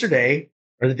 yesterday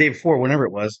or the day before, whenever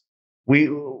it was,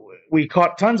 we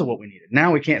caught tons of what we needed.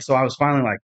 Now we can't. So I was finally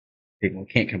like, hey, we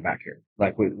can't come back here.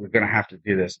 Like we're going to have to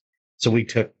do this. So we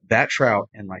took that trout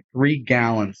and like 3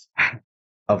 gallons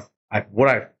of what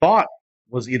I thought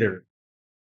was either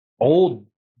old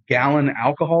gallon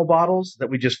alcohol bottles that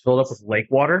we just filled up with lake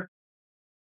water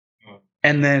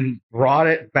and then brought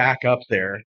it back up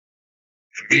there.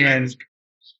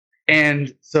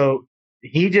 And so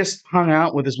he just hung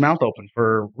out with his mouth open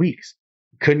for weeks.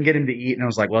 Couldn't get him to eat. And I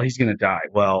was like, well, he's going to die.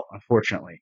 Well,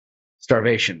 unfortunately,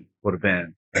 starvation would have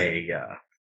been a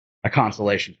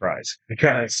consolation prize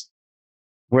because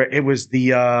where it was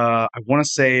the I want to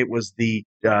say it was the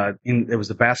it was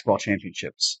the basketball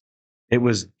championships. It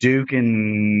was Duke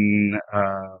and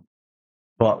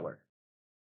Butler.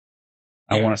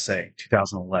 I want to say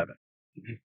 2011.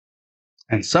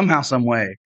 And somehow, some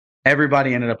way,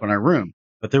 everybody ended up in our room.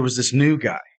 But there was this new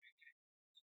guy.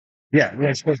 Yeah,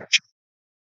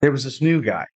 there was this new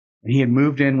guy, and he had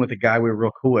moved in with a guy we were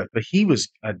real cool with, but he was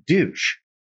a douche.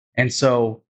 And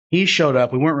so he showed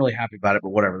up. We weren't really happy about it, but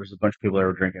whatever. There's a bunch of people that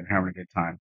were drinking, having a good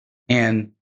time.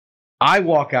 And I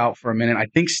walk out for a minute. I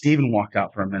think Steven walked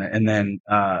out for a minute, and then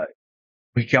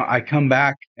I come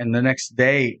back, and the next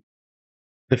day,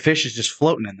 the fish is just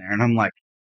floating in there, and I'm like,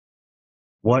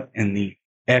 "What in the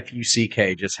fuck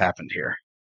just happened here?"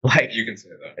 Like, You can say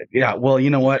that. yeah. Well, you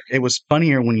know what? It was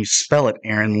funnier when you spell it,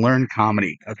 Aaron. Learn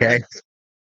comedy, okay?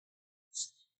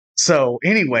 So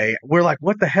anyway, we're like,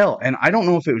 "What the hell?" And I don't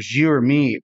know if it was you or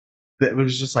me. That it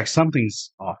was just like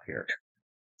something's off here.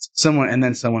 Someone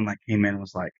like came in and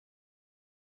was like,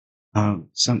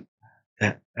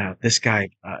 this guy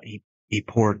he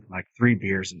poured like 3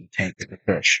 beers in the tank of the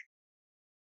fish,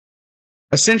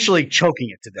 essentially choking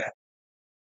it to death.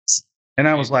 And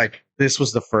I was like, this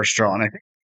was the first straw, and I think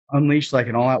unleashed like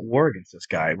an all-out war against this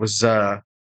guy. It was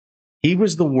he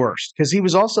was the worst because he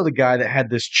was also the guy that had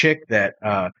this chick that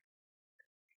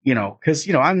because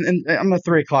I'm a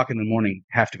 3 o'clock in the morning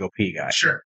have to go pee guy.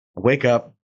 Sure. I wake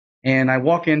up and I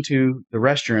walk into the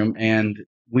restroom, and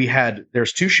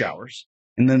there's 2 showers,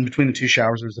 and then between the 2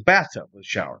 showers there's a bathtub with a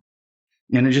shower,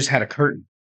 and it just had a curtain.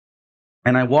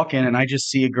 And I walk in and I just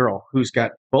see a girl who's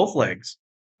got both legs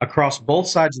across both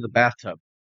sides of the bathtub,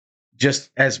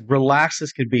 just as relaxed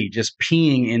as could be, just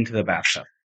peeing into the bathtub.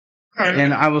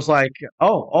 And I was like,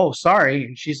 oh, sorry.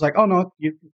 And she's like, oh no,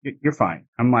 you're fine.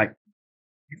 I'm like,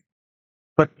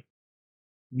 but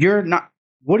you're not.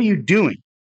 What are you doing?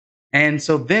 And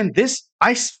so then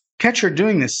I catch her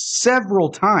doing this several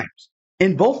times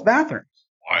in both bathrooms.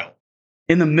 Wild.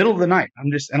 In the middle of the night.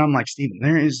 I'm like, Steven,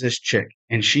 there is this chick,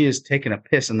 and she is taking a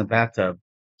piss in the bathtub,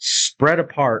 spread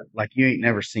apart like you ain't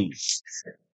never seen.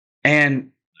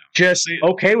 And just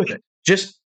okay with it.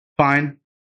 Just fine.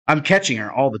 I'm catching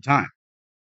her all the time.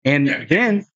 And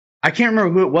then I can't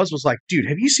remember who it was like, dude,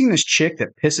 have you seen this chick that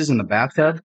pisses in the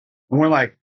bathtub? And we're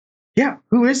like, yeah,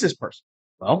 who is this person?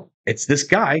 Well, it's this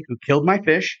guy who killed my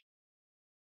fish.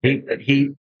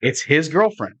 It's his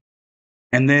girlfriend.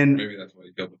 And then Maybe that's why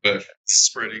he killed the fish.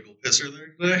 Spread eagle pisser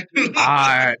there today.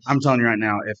 I'm telling you right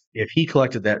now, if he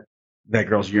collected that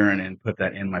girl's urine and put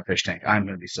that in my fish tank, I'm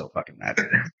gonna be so fucking mad.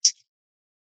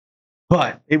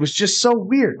 But it was just so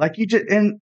weird. Like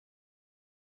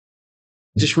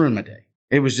just ruined my day.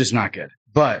 It was just not good.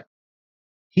 But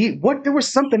there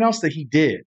was something else that he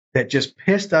did that just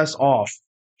pissed us off.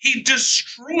 He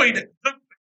destroyed the.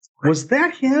 Was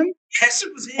that him? Yes,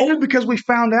 it was him. Oh, because we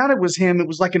found out it was him. It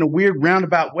was like in a weird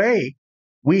roundabout way.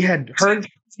 We had heard.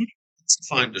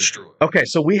 Find destroy. Okay,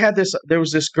 so there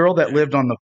was this girl that lived on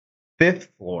the 5th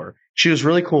floor. She was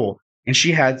really cool. And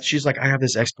she's like, I have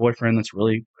this ex-boyfriend that's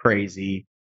really crazy,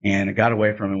 and I got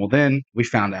away from him. Well, then we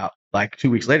found out like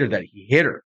 2 weeks later that he hit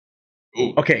her.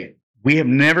 Ooh. Okay, we have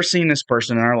never seen this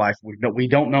person in our life. We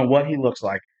don't know what he looks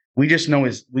like. We just know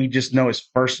his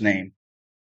first name.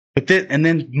 And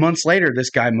then months later, this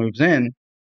guy moves in,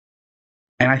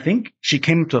 and I think she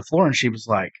came up to the floor and she was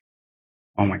like,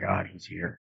 "Oh my God, he's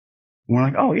here." And we're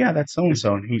like, "Oh yeah, that's so and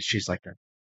so," and she's like,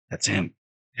 "That's him."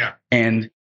 Yeah. And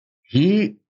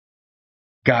he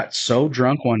got so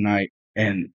drunk one night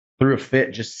and threw a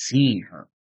fit just seeing her.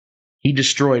 He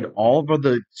destroyed all of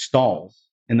the stalls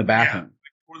in the bathroom.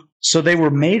 Yeah. So they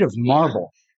were made of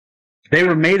marble.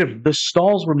 The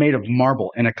stalls were made of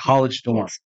marble in a college dorm.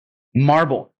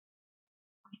 Marble.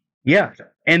 Yeah.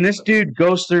 And this dude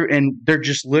goes through and they're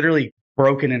just literally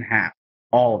broken in half.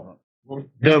 All of them.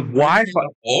 The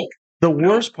Wi-Fi. The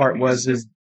worst part was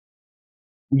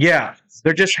yeah,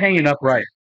 they're just hanging upright.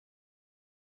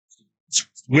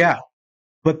 Yeah.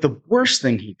 But the worst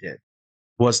thing he did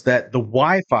was that the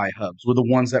Wi-Fi hubs were the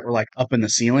ones that were like up in the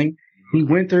ceiling. He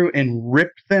went through and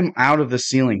ripped them out of the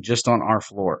ceiling just on our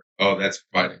floor. Oh, that's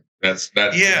fighting. That's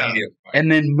yeah. immediate fighting.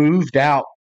 And then moved out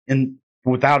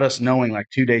without us knowing, like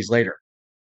 2 days later.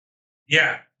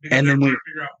 Yeah. And then figure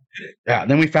out who did it. Yeah.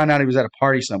 Then we found out he was at a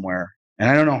party somewhere, and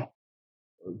I don't know.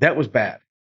 That was bad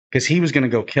because he was going to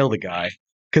go kill the guy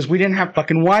because we didn't have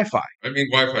fucking Wi-Fi. I mean,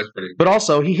 Wi-Fi is pretty. But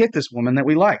also, he hit this woman that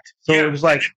we liked, so it was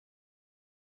like,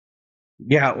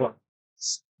 yeah. Well,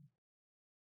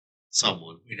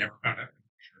 someone we never found out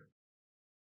for sure.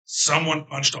 Someone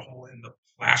punched a hole in the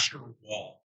plaster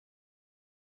wall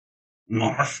on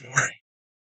our floor.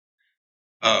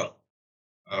 Oh,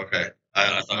 okay.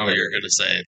 I thought you were going to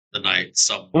say the night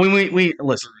someone We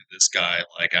listen. threw this guy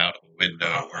like out of a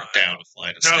window or down a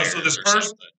flight of No, stairs. so this or person-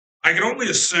 something. I can only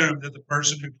assume that the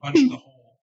person who punched the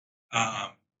hole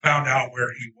found out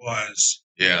where he was.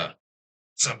 Yeah.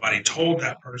 Somebody told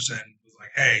that person, was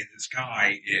like, hey, this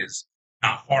guy is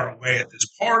not far away at this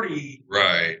party.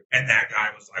 Right. And that guy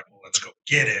was like, well, let's go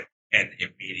get him. And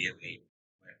immediately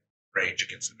went Rage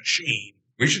Against the Machine.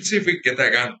 We should see if we can get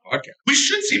that guy on the podcast. We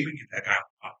should see if we can get that guy on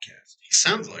the podcast. He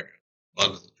sounds like a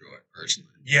bundle of joy, personally.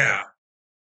 Yeah.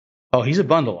 Oh, he's a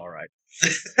bundle, all right.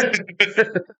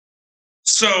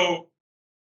 So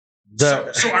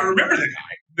I remember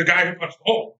the guy who punched the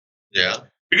hole. Yeah.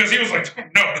 Because he was like,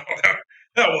 no,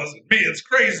 that wasn't me. It's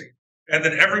crazy. And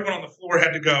then everyone on the floor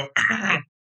had to go.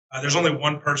 There's only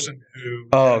one person who.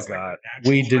 Oh God,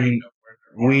 we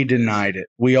denied it.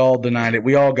 We all denied it.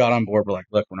 We all got on board. We're like,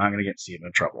 look, we're not going to get Steve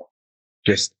in trouble.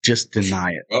 Just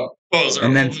deny it. Well,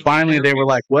 And then finally they were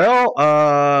like,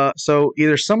 well, so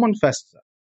either someone fesses up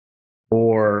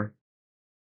or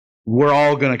we're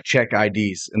all going to check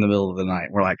IDs in the middle of the night.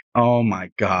 We're like, oh my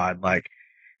God. Like,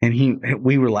 and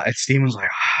we were like, Steven was like,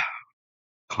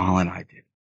 Colin, I did.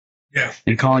 Yeah.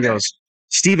 And Colin goes,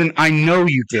 Steven, I know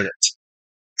you did it.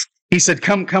 He said,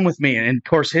 come with me. And of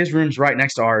course, his room's right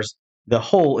next to ours. The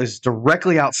hole is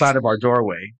directly outside of our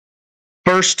doorway.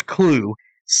 First clue.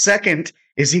 Second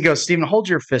is he goes, Steven, hold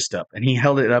your fist up. And he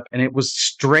held it up and it was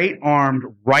straight armed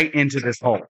right into this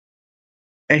hole.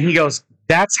 And he goes,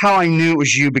 that's how I knew it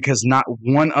was you because not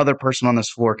one other person on this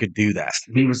floor could do that.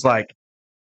 And he was like,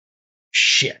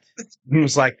 shit. He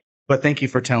was like, but thank you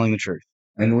for telling the truth.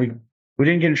 And we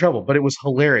didn't get in trouble, but it was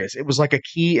hilarious. It was like a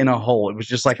key in a hole. It was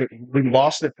just like we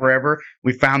lost it forever.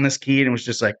 We found this key and it was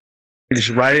just like just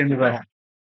right into the hole.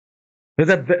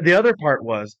 But the other part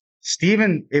was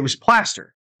Steven, it was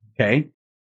plaster. Okay.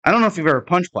 I don't know if you've ever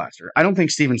punched plaster. I don't think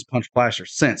Steven's punched plaster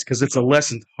since because it's a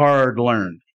lesson hard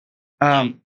learned.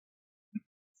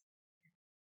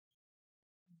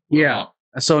 Yeah.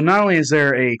 So not only is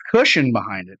there a cushion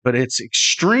behind it, but it's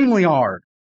extremely hard.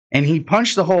 And he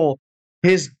punched the hole.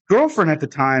 His girlfriend at the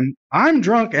time, I'm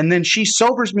drunk, and then she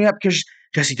sobers me up because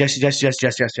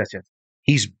Jesse.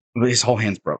 His whole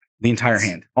hand's broken. The entire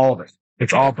hand. All of it.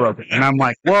 It's all broken. And I'm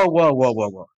like, whoa.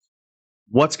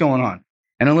 What's going on?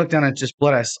 And I looked down at just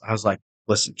blood. I was like,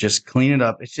 listen, just clean it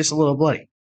up. It's just a little bloody. I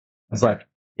was like,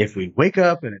 if we wake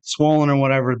up and it's swollen or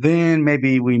whatever, then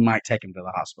maybe we might take him to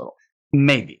the hospital.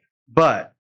 Maybe.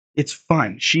 But it's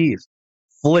fine. She is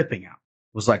flipping out.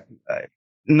 It was like,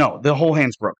 no, the whole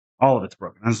hand's broken. All of it's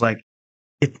broken. I was like,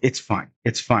 it's fine.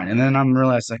 It's fine. And then I'm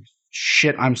realizing, like,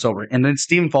 shit, I'm sober. And then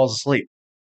Steven falls asleep.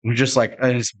 We're just like,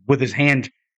 with his hand,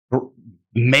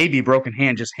 maybe broken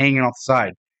hand, just hanging off the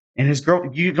side. And his girl,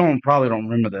 you probably don't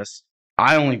remember this.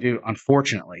 I only do,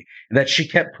 unfortunately, that she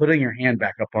kept putting her hand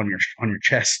back up on your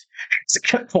chest. It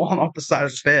kept falling off the side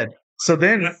of the bed. So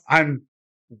then I'm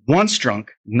once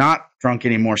drunk, not drunk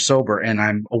anymore, sober, and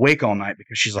I'm awake all night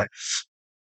because she's like,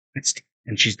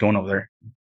 and she's going over there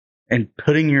and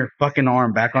putting your fucking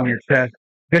arm back on your chest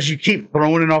because you keep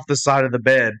throwing it off the side of the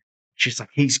bed. She's like,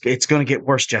 it's going to get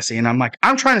worse, Jesse. And I'm like,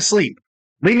 I'm trying to sleep.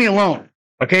 Leave me alone.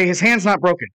 Okay. His hand's not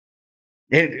broken.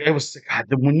 It was, God,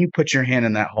 when you put your hand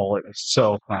in that hole, it was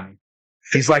so funny.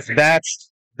 He's like,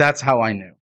 that's how I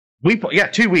knew.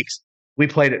 2 weeks. We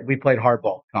played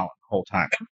hardball, Colin, the whole time.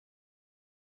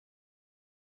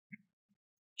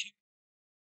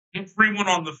 Everyone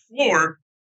on the floor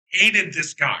hated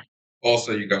this guy.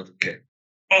 Also, you got the cake.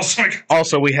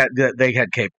 Also, they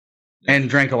had cable and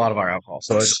drank a lot of our alcohol.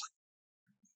 So it's,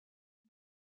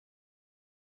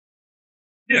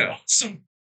 yeah. So,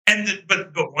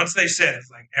 but once they said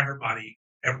it's like everybody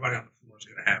on the floor is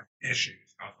going to have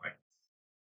issues, I was like,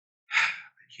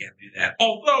 I can't do that.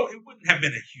 Although it wouldn't have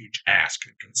been a huge ask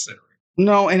considering.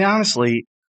 No, and honestly,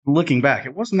 looking back,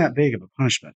 it wasn't that big of a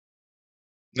punishment.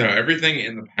 No, everything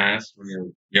in the past when you're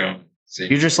young.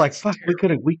 You're just like, fuck, we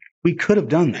could have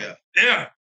done that. Yeah.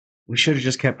 We should have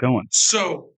just kept going.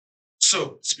 So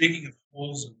speaking of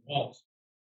holes and walls,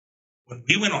 when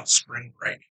we went on spring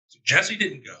break, so Jesse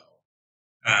didn't go.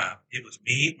 It was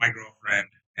me, my girlfriend,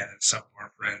 and then some of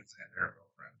our friends and their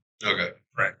girlfriend. Okay.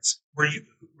 Friends. Were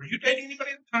you dating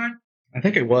anybody at the time? I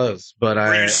think it was, but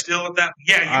Were you still at that?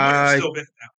 Yeah, you would have still been at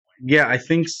that point. Yeah, I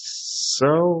think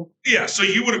so. Yeah, so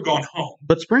you would have gone home.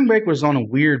 But spring break was on a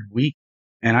weird week,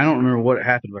 and I don't remember what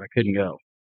happened, but I couldn't go.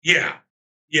 Yeah.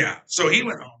 So he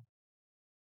went home.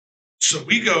 So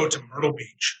we go to Myrtle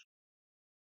Beach,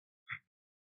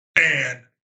 and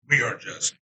we are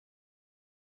just,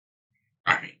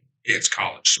 it's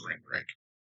college spring break.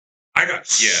 I got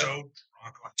so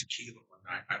drunk on tequila one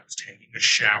night, I was taking a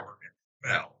shower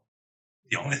and fell.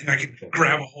 The only thing I could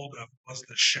grab a hold of was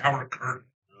the shower curtain.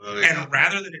 Yeah. And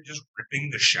rather than it just ripping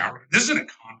the shower, this isn't a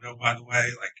condo, by the way.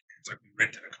 Like, it's like we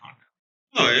rented a condo.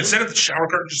 Oh, yeah. Instead of the shower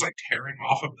curtain just like tearing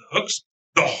off of the hooks,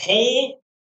 the whole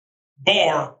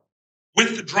bar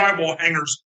with the drywall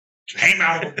hangers came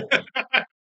out of the wall. I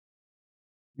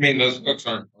mean, those hooks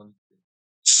aren't fun.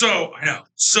 So, I know.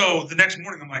 So, the next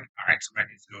morning, I'm like, all right, somebody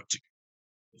needs to go to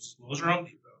Lowe's or Home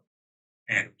Depot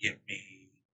and get me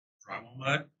drywall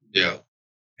mud Yeah.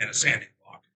 and a sanding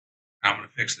block. I'm going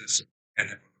to fix this, and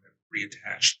then we're going to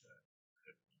reattach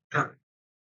the curtain.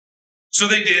 So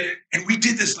they did, and we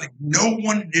did this like no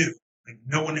one knew. Like,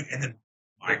 no one knew. And then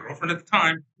my girlfriend at the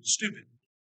time was stupid.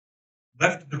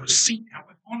 Left the receipt out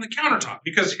on the countertop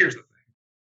because here's the thing.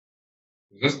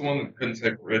 Was this the one that couldn't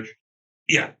say fridge?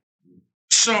 Yeah.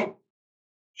 So,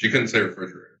 She couldn't say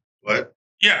refrigerator. What?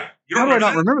 yeah. You How don't do I remember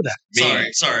not that? remember that?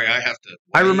 Me, Sorry, I have to.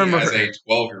 I remember as her. a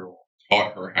 12-year-old,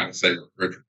 taught her how to say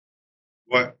refrigerator.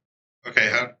 What? Okay,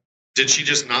 how did she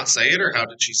just not say it, or how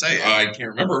did she say it? I can't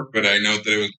remember, but I know that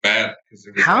it was bad. Because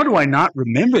it was How do I not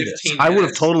remember this? 15 I would have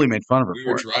minutes. totally made fun of her We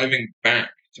for were it. driving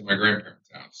back to my grandparents'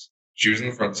 house. She was in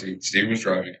the front seat. Steven was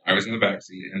driving. I was in the back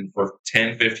seat. And for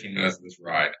 10, 15 minutes of this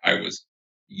ride, I was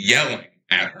yelling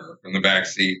at her from the back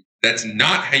seat. That's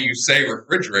not how you say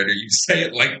refrigerator. You say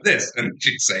it like this. And then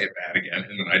she'd say it bad again.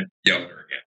 And then I'd yell at her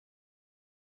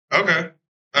again. Okay.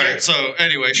 All right. So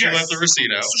anyway, she Yes. left the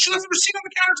receipt out. So she left the receipt on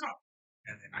the countertop.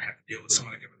 And then I had to deal with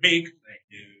someone that gave it me because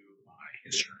they knew my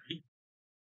history. It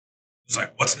was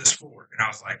like, what's this for? And I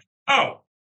was like, oh,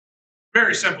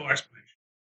 very simple explanation.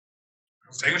 I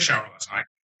was taking a shower last night,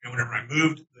 and whenever I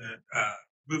moved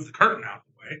the curtain out of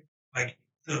the way, like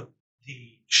the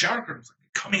shower curtain was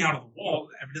like coming out of the wall.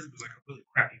 Evidently, it was like a really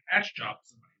crappy patch job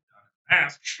somebody had done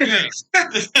in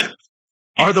the past.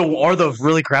 Yeah. Or the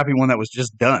really crappy one that was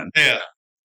just done. Yeah.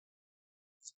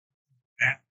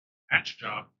 Patch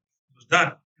job was done,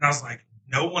 and I was like,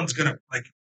 no one's gonna like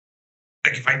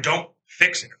if I don't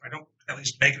fix it, if I don't at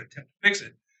least make an attempt to fix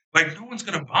it, like no one's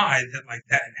gonna buy that like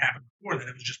that had happened before, that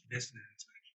it was just missing an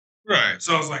inspection. Right.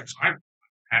 So I was like, so I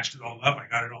patched it all up, I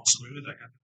got it all smooth, I got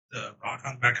the rod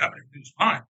hung back up, and everything was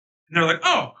fine. And they're like,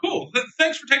 oh, cool,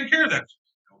 thanks for taking care of that.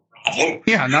 No problem.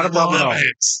 Yeah, not a problem at all. Love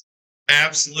it.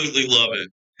 Absolutely love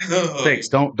it. Thanks.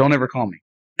 Don't ever call me.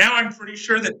 Now I'm pretty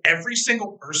sure that every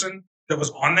single person that was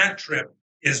on that trip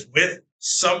is with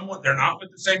someone. They're not with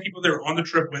the same people they were on the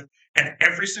trip with, and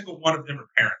every single one of them are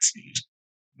parents.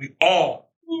 We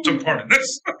all took part in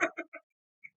this.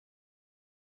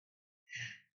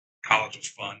 College was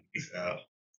fun. Yeah.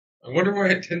 I wonder why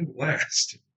it didn't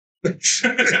last. I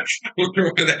wonder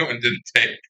why that one didn't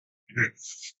take.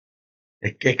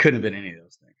 It couldn't have been any of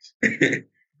those things.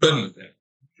 Couldn't have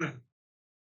been.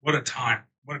 What a time.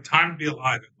 What a time to be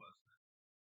alive it was.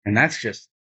 And that's just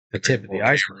the tip of the Well,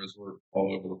 iceberg. cameras were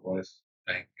all over the place.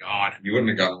 Thank God. You wouldn't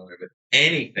have gotten away with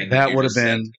anything. That you would have just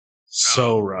said. been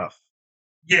so rough.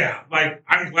 Yeah, like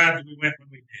I'm glad that we went when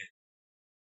we did.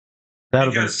 That would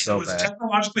have been Because so it was bad.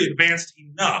 technologically advanced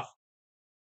enough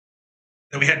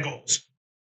that we had goals,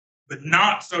 but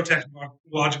not so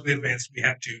technologically advanced we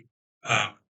had to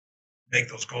make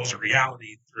those goals a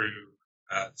reality through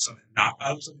something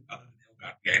other than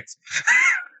ill-gotten gains.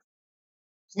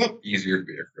 It's a lot easier to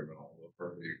be a criminal the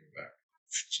further you go back.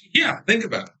 Yeah, Think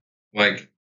about it. Like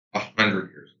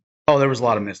 100 years. Oh, there was a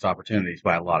lot of missed opportunities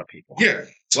by a lot of people. Yeah.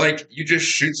 It's like you just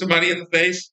shoot somebody in the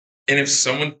face, and if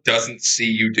someone doesn't see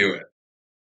you do it,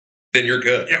 then you're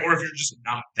good. yeah, or if you're just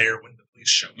not there when the police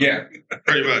show up. Yeah.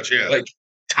 Pretty much. Yeah. Like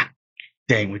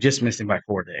Dang, we just missed him by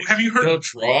 4 days. Have you heard? they'll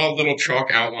draw a little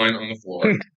chalk outline on the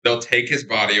floor. They'll take his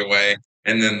body away,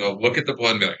 and then they'll look at the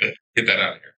blood and be like, "Get that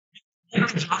out of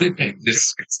here."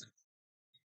 Disgusting.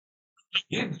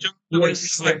 Yeah. Like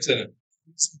slips in it.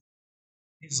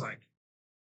 He's like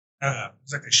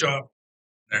they show up,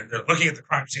 they're looking at the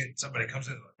crime scene. Somebody comes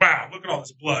in, like, wow, look at all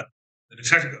this blood. The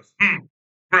detective goes,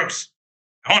 gross.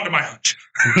 On to my hunch.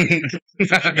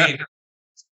 I mean,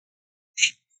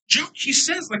 Joke, he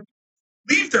says, like,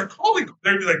 leave their calling.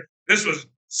 They'd be like, this was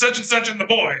such and such and the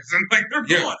boys. And, like, they're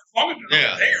Yeah. gone. As long as they're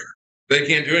not there. they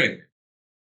can't do anything.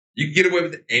 You can get away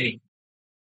with anything.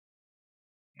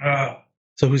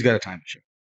 So who's got a time machine?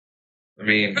 I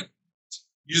mean,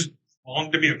 You just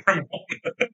long to be a criminal.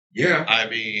 yeah. I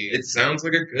mean, It sounds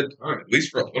like a good time, at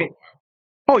least for a little while.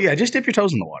 Oh yeah, just dip your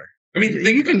toes in the water. I mean, You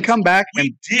think can about come back and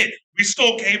We did. We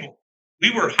stole cable.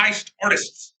 We were heist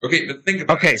artists. it. Okay, but think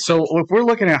about okay. it. So if we're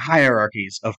looking at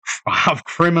hierarchies of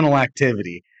criminal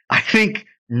activity, I think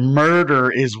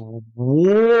murder is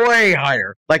way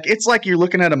higher. Like it's like you're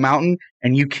looking at a mountain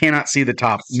and you cannot see the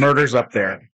top. Murder's up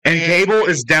there, and cable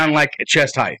is down like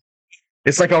chest height.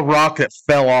 It's like a rock that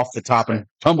fell off the top and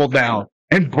tumbled down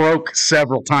and broke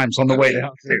several times on the way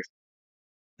down.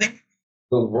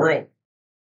 The world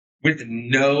with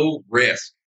no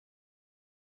risk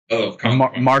of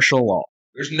consequences. Martial law.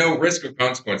 There's no risk of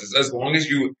consequences as long as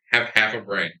you have half a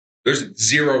brain. There's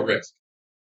zero risk.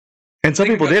 And some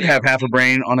people did have half a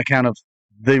brain on account of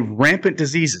the rampant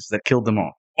diseases that killed them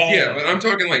all. Yeah, but I'm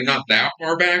talking like not that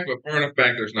far back, but far enough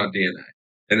back there's not DNA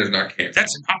and there's not cancer.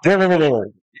 That's not Whoa.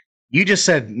 You just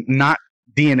said not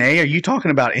DNA. Are you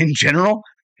talking about in general?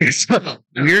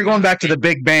 You're going back to the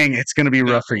Big Bang. It's going to be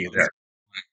rough for you there.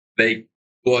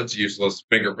 Blood's useless.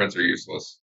 Fingerprints are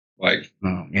useless. Like,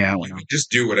 oh, yeah, you can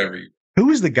just do whatever you. Who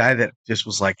was the guy that just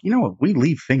was like, you know what? We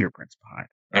leave fingerprints behind.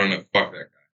 I don't know. Fuck that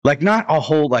guy. Like not a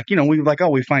whole, like, you know,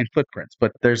 we find footprints,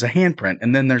 but there's a handprint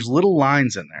and then there's little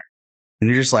lines in there. And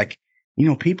you're just like, you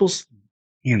know, people's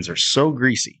hands are so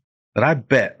greasy that I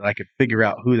bet that I could figure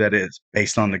out who that is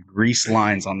based on the grease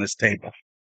lines on this table.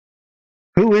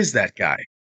 Who is that guy?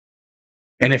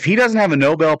 And if he doesn't have a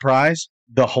Nobel Prize,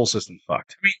 the whole system's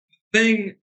fucked. I mean, the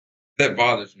thing that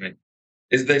bothers me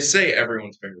is they say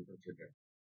everyone's fingerprints are good.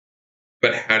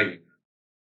 But how do you know?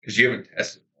 Because you haven't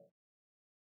tested them.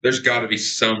 There's got to be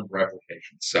some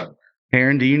replication somewhere.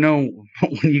 Aaron, do you know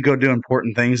when you go do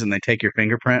important things and they take your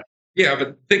fingerprint? Yeah,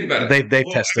 but think about it. They've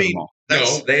tested them all.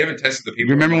 No, they haven't tested the people.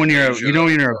 You remember when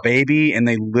you're a baby and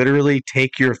they literally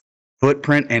take your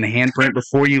footprint and handprint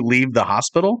before you leave the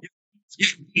hospital?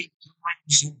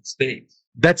 States.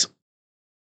 That's.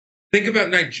 Think about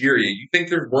Nigeria. You think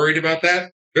they're worried about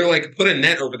that? They're like, put a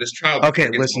net over this child. Okay,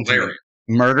 listen to me.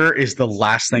 Murder is the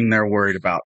last thing they're worried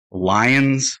about.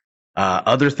 Lions,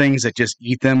 other things that just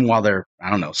eat them while they're, I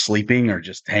don't know, sleeping or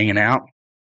just hanging out.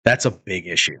 That's a big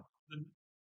issue.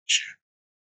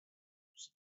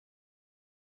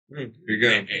 Here you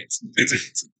go.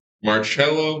 It's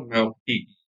Marcello Malpighi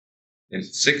in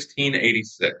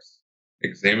 1686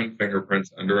 examined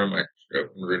fingerprints under a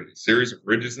microscope and noted a series of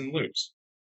ridges and loops.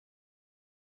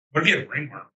 What if you had a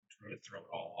ringworm? Really throw it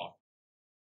all off.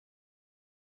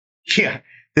 Yeah,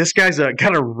 this guy's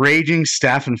got a raging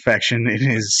staph infection in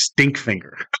his stink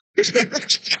finger.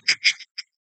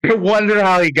 I wonder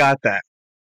how he got that.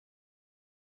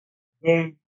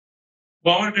 Well,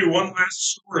 I'm going to do one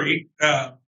last story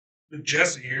with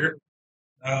Jesse here.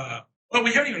 Well,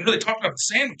 we haven't even really talked about the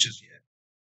sandwiches yet.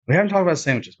 We haven't talked about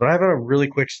sandwiches, but I have a really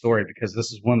quick story because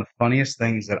this is one of the funniest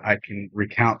things that I can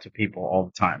recount to people all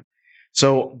the time.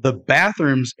 So the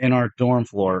bathrooms in our dorm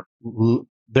floor,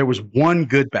 there was one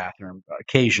good bathroom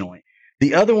occasionally.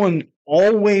 The other one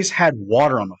always had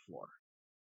water on the floor.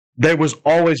 There was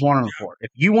always water on the floor.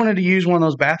 If you wanted to use one of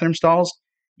those bathroom stalls,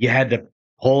 you had to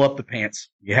pull up the pants.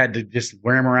 You had to just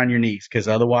wear them around your knees because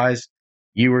otherwise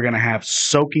you were going to have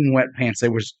soaking wet pants. There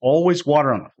was always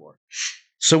water on the floor.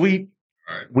 So we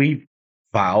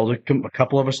filed, a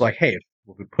couple of us like, hey, if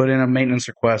we put in a maintenance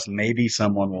request, maybe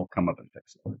someone will come up and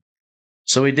fix it.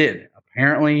 So we did.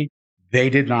 Apparently, they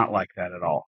did not like that at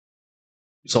all.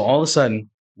 So all of a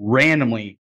sudden,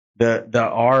 randomly, the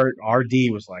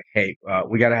RD was like, "Hey,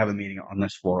 we got to have a meeting on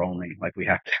this floor only. Like we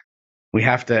have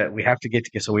to get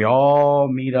together." So we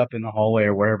all meet up in the hallway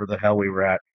or wherever the hell we were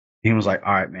at. He was like,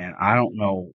 "All right, man, I don't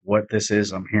know what this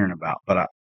is I'm hearing about, but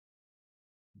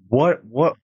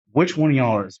which one of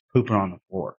y'all is pooping on the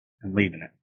floor and leaving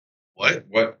it?"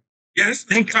 What? Yeah,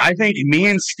 I think me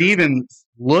and Steven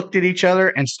looked at each other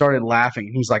and started laughing.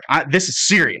 And he's like, "This is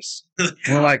serious."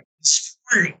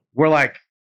 We're like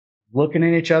looking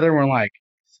at each other. We're like,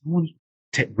 someone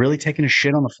really taking a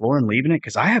shit on the floor and leaving it?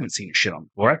 Because I haven't seen a shit on the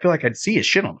floor. I feel like I'd see a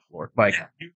shit on the floor. Like,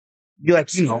 you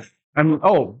like, you know, I mean,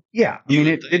 oh yeah. I mean,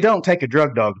 it don't take a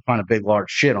drug dog to find a big, large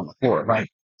shit on the floor, right?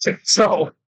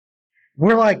 So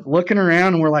we're like looking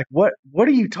around and we're like, what are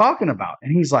you talking about?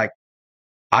 And he's like,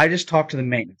 I just talked to the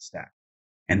maintenance staff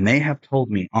and they have told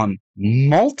me on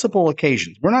multiple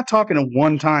occasions, we're not talking a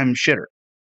one-time shitter.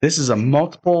 This is a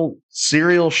multiple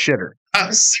serial shitter.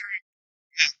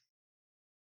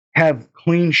 Have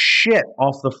clean shit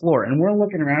off the floor. And we're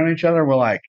looking around at each other. We're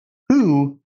like,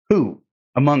 who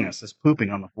among us is pooping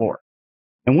on the floor?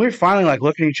 And we're finally like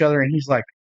looking at each other and he's like,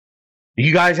 do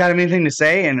you guys have anything to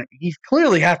say? And he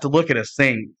clearly have to look at us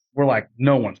saying, we're like,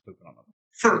 no one's pooping on the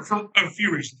floor. For a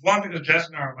few reasons. One, because Jess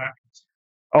and I are laughing.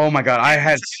 Oh my God. I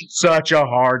had such a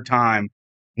hard time.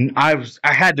 I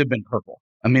had to have been purple.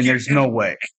 I mean, there's no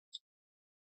way.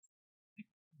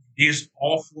 These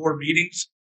all floor meetings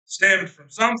stemmed from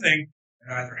something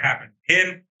that either happened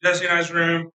in Jesse and I's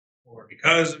room or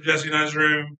because of Jesse and I's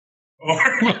room or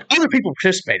other people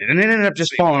participated and it ended up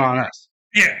just falling on us.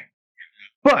 Yeah.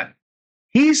 But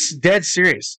he's dead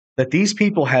serious that these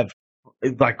people have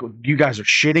like you guys are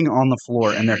shitting on the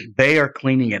floor, and they are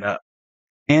cleaning it up.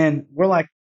 And we're like,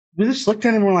 we just looked at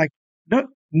him and we're like,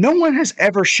 no one has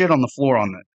ever shit on the floor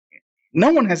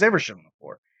no one has ever shit on the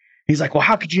floor. He's like, well,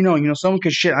 how could you know? Someone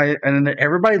could shit. And then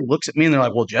everybody looks at me and they're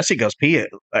like, well, Jesse goes pee it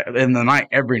in the night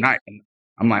every night. And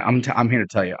I'm like, I'm here to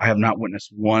tell you, I have not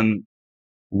witnessed one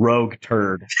rogue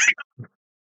turd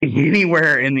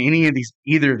anywhere in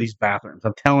either of these bathrooms.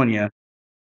 I'm telling you,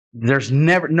 there's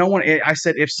never no one. I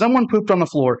said, if someone pooped on the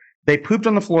floor, they pooped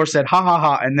on the floor, said ha ha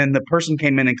ha, and then the person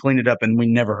came in and cleaned it up, and we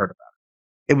never heard about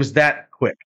it. It was that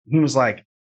quick. He was like,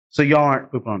 so y'all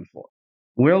aren't pooping on the floor.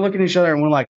 We're looking at each other and we're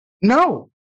like, no,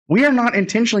 we are not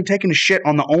intentionally taking a shit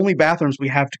on the only bathrooms we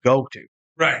have to go to.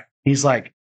 Right. He's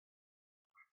like,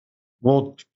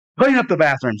 well, clean up the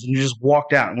bathrooms. And he just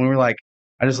walked out. And we were like,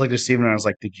 I just looked at Steven and I was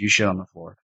like, did you shit on the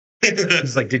floor?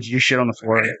 He's like, did you shit on the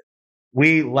floor?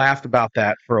 We laughed about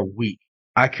that for a week.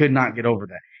 I could not get over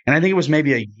that. And I think it was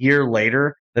maybe a year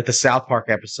later that the South Park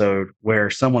episode where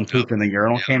someone pooped in the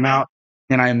urinal came out.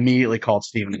 And I immediately called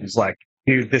Steven and was like,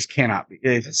 dude, this cannot be.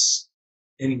 It's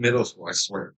in middle school, I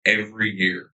swear, every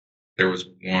year there was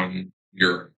one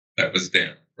urine that was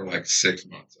down for like 6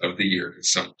 months of the year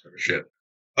because someone took a shit.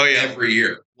 Oh yeah, Every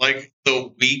year. like the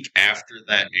week after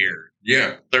that aired,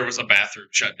 Yeah. there was a bathroom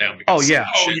shut down. Oh, yeah.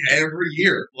 someone shit. Every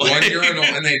year. One urinal,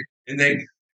 and they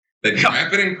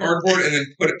wrap it in cardboard and then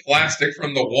put plastic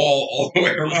from the wall all the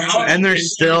way around. And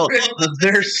there's still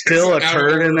a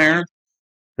turd in there.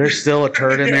 There's still a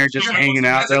turd in there just hanging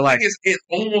out. They're like, it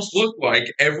almost looked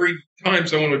like every time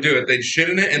someone would do it, they'd shit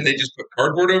in it and they just put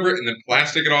cardboard over it and then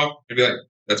plastic it off and be like,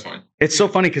 that's fine. it's so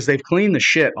funny because they've cleaned the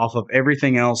shit off of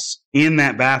everything else in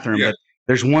that bathroom, Yeah. but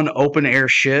there's one open air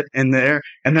shit in there,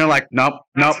 and they're like, nope,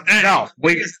 no,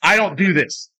 wait, I don't do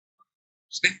this.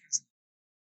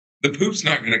 The poop's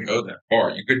not going to go that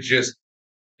far. You could just,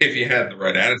 if you had the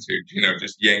right attitude,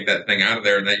 just yank that thing out of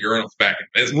there and that urinal's back in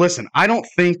business. Listen, I don't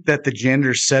think that the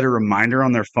genders set a reminder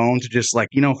on their phone to just like,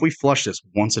 if we flush this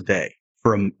once a day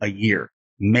for a year,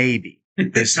 maybe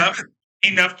this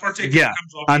Enough particulate Yeah,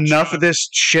 comes off each enough shot. of this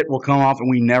shit will come off and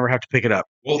we never have to pick it up.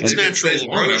 Well, It's if it natural stays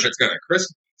long enough, erosion. it's going to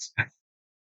crystallize.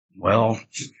 Well,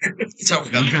 That's how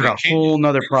we got you the got a whole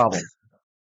nother problem.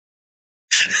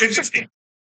 It's just, Did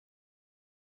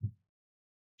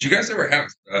you guys ever have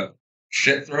a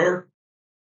shit thrower?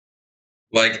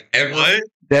 Like What?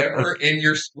 ever in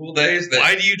your school days?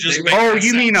 Why do you just they make would- Oh, that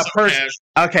you mean sound a so person-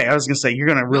 casual? Okay, I was gonna say you're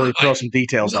gonna really Not throw like- some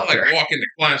details Not out like there. walk into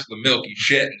class with a milky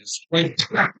shit and just swing.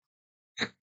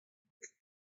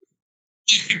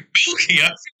 Milky, I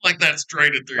feel like that's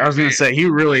draining through I was your gonna say he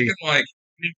really. Like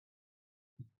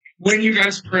when you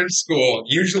guys were in school,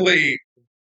 usually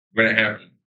when it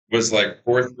happened was like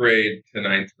 4th grade to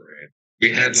 9th grade.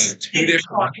 We had like 2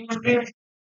 different.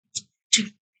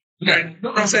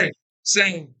 I'm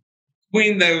saying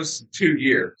between those 2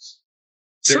 years.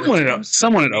 there were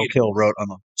Someone at two Oak Hill wrote on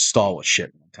the stall with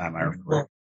shit one time. I remember.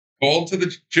 called to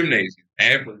the gymnasium.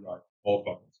 Everybody, all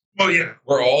fucking. oh yeah.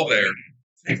 We're all there.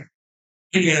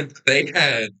 And they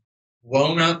had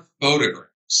blown up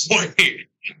photographs. Wait,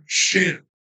 shit.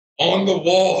 On the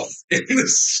walls in the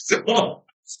stall.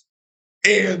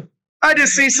 And I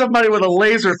just see somebody with a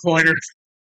laser pointer.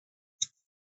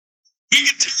 You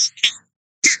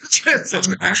can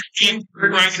I'm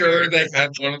pretty sure they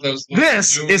had one of those. little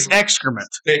This is aluminum- excrement.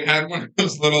 They had one of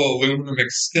those little aluminum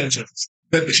extensions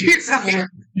that they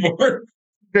more.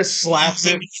 Just slaps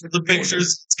it. the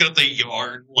pictures. It's got the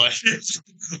yard like.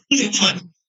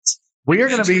 We are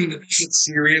gonna be. Get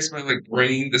serious by like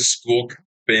bringing the school cup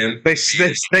in. They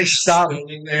stop.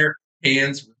 standing there,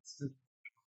 hands.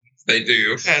 They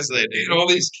do. As they do. And all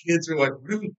these kids are like, what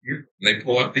do we do? And they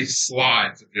pull out these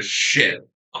slides of just shit.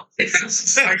 I can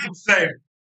say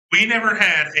we never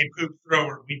had a poop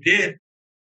thrower. We did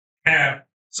have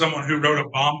someone who wrote a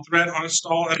bomb threat on a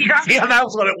stall. Yeah, that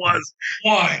was what it was.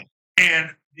 Why? And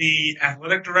the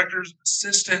athletic director's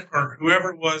assistant or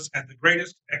whoever it was had the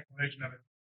greatest explanation of it.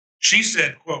 She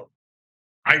said, quote,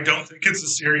 I don't think it's a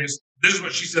serious, this is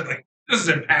what she said, like, this is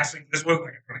in passing. This wasn't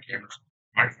like in front of cameras.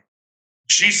 Microphone.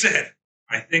 She said,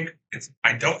 I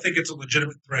don't think it's a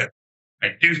legitimate threat. I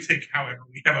do think, however,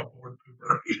 we have a board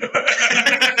pooper.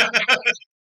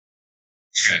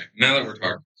 Okay, now that we're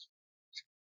talking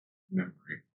memory,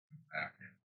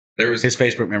 there was His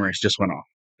Facebook memories just went off.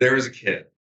 There was a kid,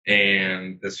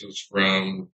 and this was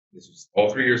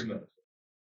all 3 years in middle school,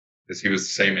 because he was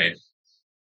the same age,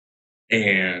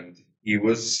 and he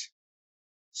was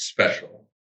special,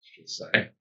 I should say.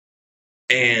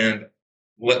 And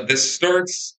this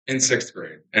starts in 6th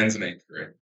grade, ends in 8th grade.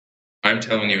 I'm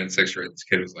telling you, in 6th grade, this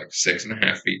kid was like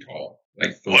 6.5 feet tall,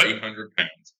 like 300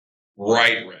 pounds,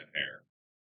 bright red hair,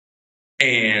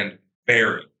 and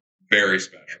very, very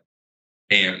special,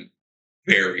 and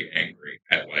very angry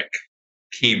at like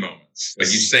key moments. Like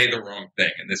you say the wrong thing,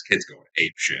 and this kid's going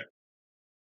ape shit.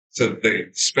 So the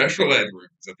special ed room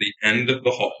is at the end of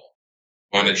the hall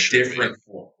on a different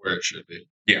floor, where it should be.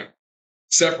 yeah,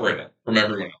 separated from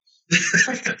everyone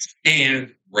else.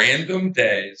 And random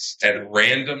days at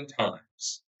random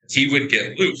times, he would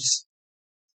get loose.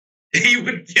 He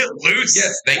would get loose.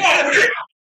 Yes,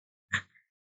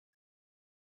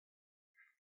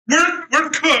 We're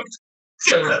cooked.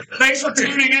 Thanks for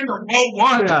tuning in to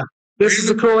Woah. Yeah. This is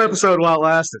a cool episode while it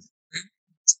lasted.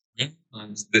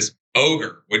 This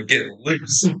ogre would get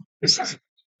loose. Was there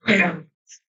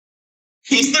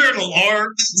an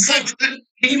alarm?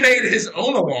 He made his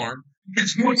own alarm.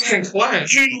 It's more in class.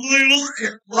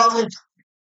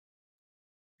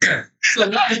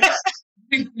 So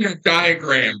a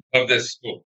diagram of this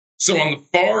school. So on the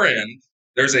far end,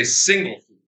 there's a single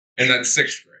floor, and that's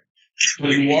sixth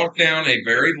grade. You walk down a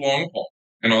very long hall,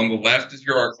 and on the left is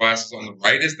your art classes, on the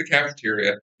right is the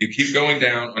cafeteria. You keep going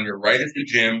down, on your right is the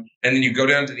gym, and then you go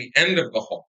down to the end of the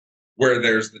hall, where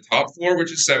there's the top floor,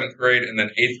 which is seventh grade, and then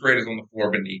eighth grade is on the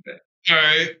floor beneath it. All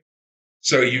right.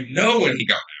 So you know when he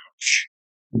got out.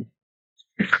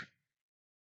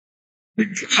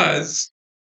 Because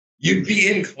you'd be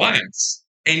in class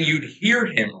and you'd hear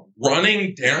him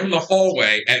running down the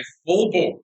hallway at full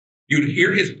bore. You'd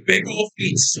hear his big old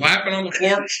feet slapping on the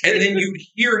floor, and then you'd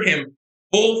hear him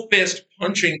full fist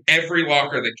punching every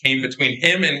locker that came between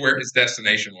him and where his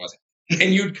destination was.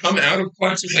 And you'd come out of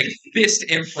class with like fist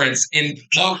imprints in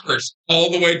lockers all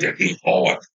the way down the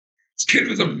hall. This kid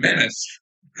was a menace.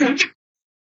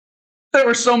 There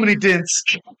were so many dents.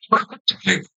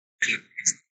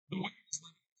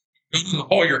 In the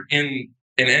hall, you're in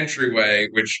an entryway,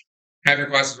 which half your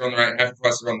classes are on the right, half your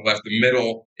classes are on the left. The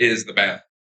middle is the bathroom.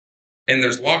 And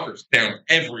there's lockers down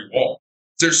every wall.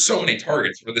 There's so many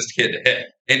targets for this kid to hit.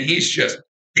 And he's just...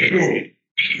 And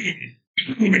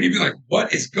you'd be like,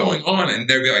 what is going on? And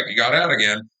they'd be like, you got out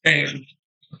again. And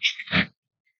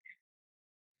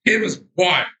it was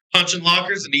wild. Punching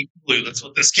lockers and eating blue. That's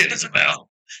what this kid is about.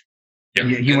 Yeah.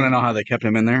 You want to know how they kept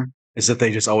him in there? Is that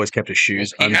they just always kept his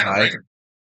shoes He had a untied. ring.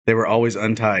 They were always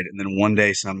untied. And then one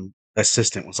day some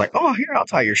assistant was like, oh, here, I'll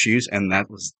tie your shoes. And that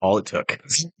was all it took.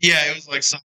 Yeah, it was like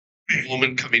some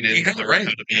woman coming in He had to a learn ring.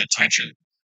 how to be a teacher.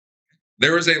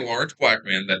 There was a large black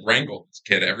man that wrangled this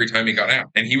kid every time he got out.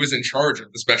 And he was in charge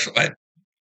of the special ed.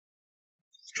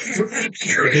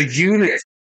 The unit.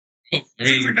 I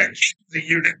mean, The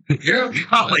unit. yeah.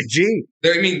 Golly gee.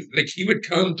 I mean, like he would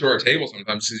come to our table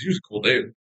sometimes because he was a cool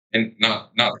dude, and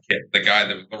not the kid, the guy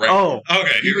that was the Oh,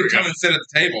 Okay. He would come and sit at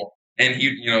the table, and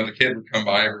the kid would come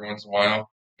by every once in a while,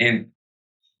 and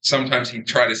sometimes he'd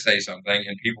try to say something,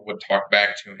 and people would talk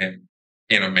back to him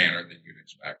in a manner that you'd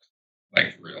expect,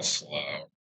 like real slow.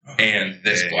 And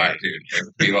this black dude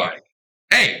would be like,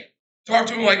 "Hey, talk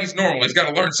to him like he's normal. He's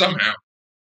got to learn somehow."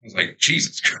 I was like,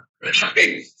 Jesus Christ. Okay, how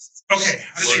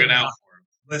did you Looking out not? for him.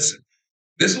 Listen,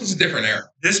 This was a different era.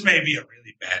 this may be a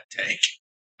really bad take.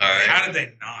 All right. How did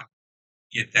they not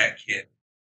get that kid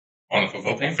On the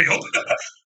football team. field?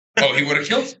 Oh, he would have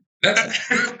killed him. That's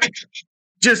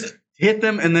just hit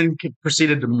them and then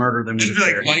proceeded to murder them. Just in be the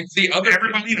like, chair. like the other.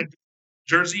 Everybody in a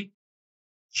jersey,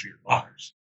 shoot your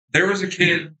lockers. There was a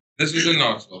kid, this was in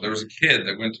Knoxville, there was a kid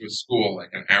that went to a school like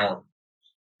an hour,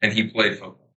 and he played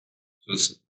football. It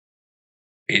was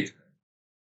 8th grade.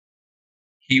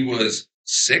 He was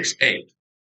 6'8",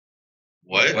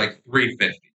 What? like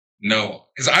 350. No,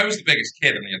 because I was the biggest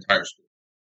kid in the entire school,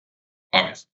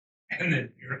 obviously. And then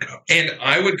here it comes. And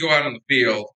I would go out on the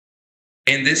field,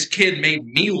 and this kid made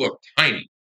me look tiny.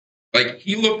 Like,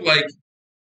 he looked like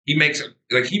he made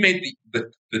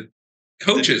the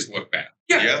coaches look bad.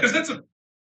 Yeah, because that's a. Did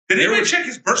There anyone was- check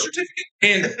his birth certificate?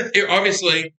 And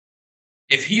obviously,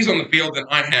 if he's on the field, then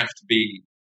I have to be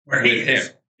Where he with him.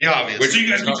 is. Yeah, obviously. So you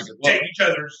guys It's need not to a good look. take each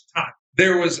other's time.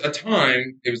 There was a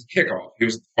time, it was kickoff. He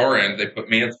was at the far end. They put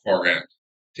me at the far end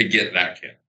to get that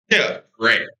kid. Yeah.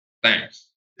 Great. Thanks.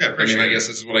 Yeah, I mean, I guess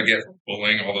this is what I get for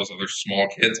bullying all those other small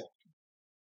kids.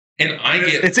 And I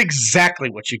get, It's exactly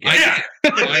what you get.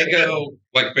 I go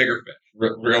like bigger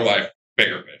fish, real life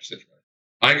bigger fish situation.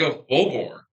 I go full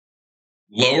bore,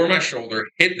 lower my shoulder,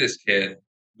 hit this kid.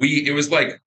 It was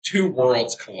like two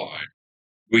worlds collide.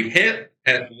 We hit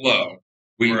at low.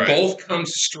 We Right. both come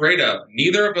straight up.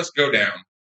 Neither of us go down.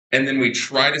 And then we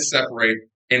try to separate,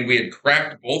 and we had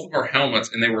cracked both of our helmets,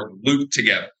 and they were looped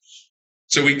together.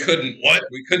 So we couldn't.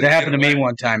 We couldn't. That happened to get me away.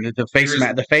 one time. That the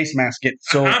face masks get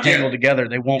so Uh-huh. tangled together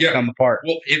they won't Yeah. come apart.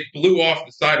 Well, it blew off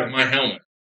the side of my helmet.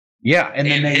 Yeah, and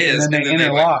then they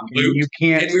interlock, and you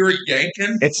can't. And we were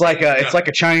yanking. It's like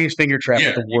a Chinese finger trap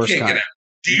at the worst you can't time.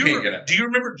 Get out. Do you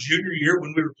remember junior year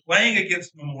when we were playing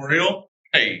against Memorial?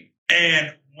 Hey,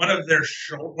 and one of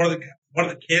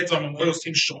the kids on Memorial's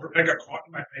team's shoulder pad got caught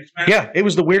in my face mask? Yeah, it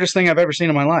was the weirdest thing I've ever seen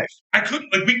in my life.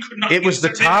 We could not. It was the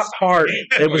top part.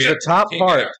 It was the top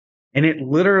part, and it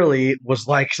literally was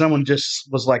like someone just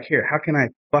was like, "Here, how can I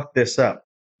fuck this up?"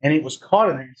 And it was caught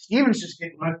in there. And Steven's just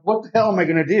getting like, "What the hell am I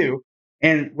going to do?"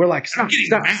 And we're like, "Stop!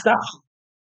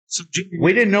 So,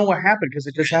 we didn't know what happened because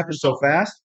it just happened so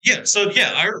fast. Yeah. So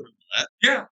I remember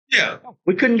that. Yeah.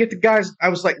 We couldn't get the guys.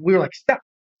 We were like, "Stop!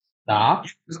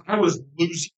 I was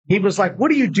losing. He was like,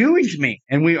 "What are you doing to me?"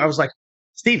 And I was like,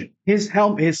 "Steven, his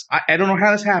helmet, I don't know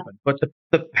how this happened, but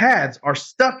the pads are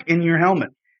stuck in your helmet."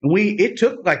 And it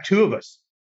took like two of us.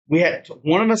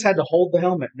 One of us had to hold the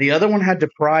helmet. The other one had to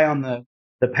pry on the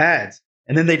pads.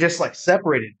 And then they just like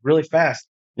separated really fast.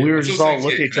 We were just all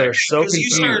looking at each other so confused. Because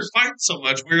you started fighting so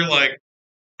much, we were like,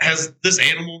 has this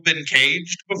animal been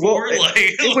caged before? Well,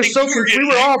 it was so confused. We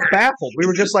were all baffled. We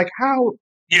were just like, how?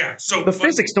 Yeah, so the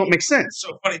physics don't make sense.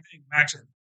 So funny thing, Max,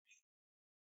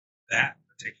 that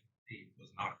particular team was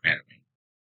not a fan of me.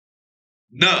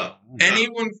 No,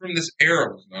 anyone from this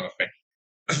era was not a fan,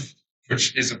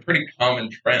 which is a pretty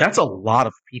common trend. That's a lot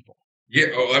of people. Yeah,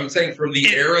 I'm saying from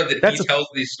the era that he tells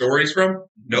these stories from,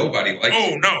 nobody likes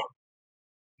it.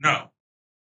 No.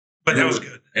 But that was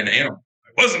good. An animal.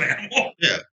 I was an animal.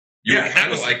 Yeah. You were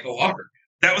kind of like the locker.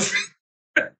 That was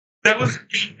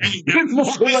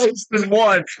more ways than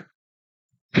one.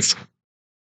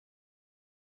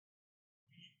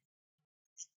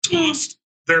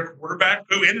 Their quarterback,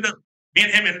 who me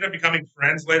and him ended up becoming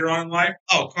friends later on in life.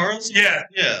 Oh, Carl's? Yeah.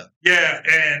 Yeah. Yeah,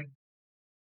 and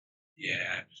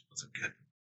it just wasn't good.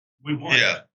 We won.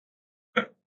 Yeah.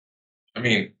 I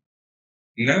mean,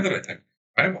 now that I think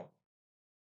I have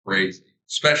crazy,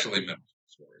 especially middle school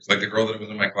stories. Like the girl that was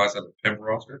in my class at the pimp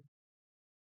roster.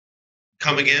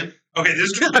 Come again? Okay,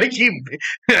 this would have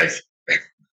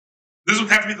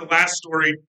to be the last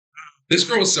story. This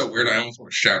girl was so weird, I almost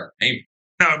want to shout her name.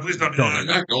 No, please don't do that. I'm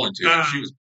not going to. She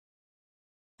was.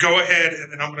 Go ahead,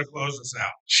 and then I'm going to close this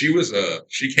out.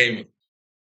 She came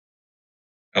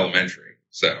elementary,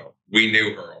 so we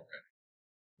knew her already.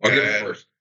 I'll give her first.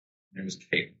 Her name was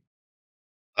Kate.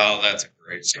 Oh, that's a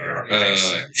great story.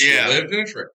 She lived in a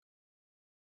trailer.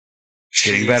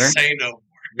 Getting better? Say no more.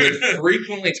 Would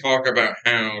frequently talk about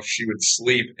how she would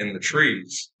sleep in the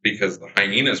trees because the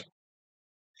hyenas.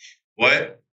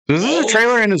 What? Is this a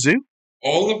trailer in a zoo?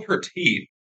 All of her teeth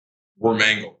were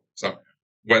mangled somehow,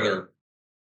 whether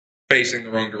facing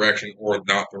the wrong direction or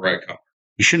not the right color.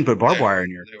 You shouldn't put barbed wire in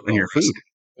your food.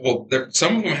 Well,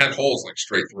 some of them had holes like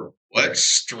straight through. Like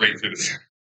straight through the.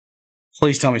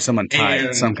 Please tell me someone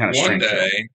tied some kind of one string.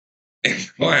 day in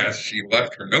class, she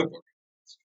left her notebook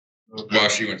while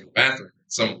she went to the bathroom.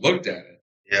 Someone looked at it.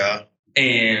 Yeah.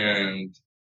 And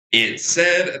it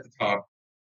said at the top,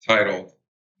 titled,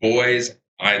 "Boys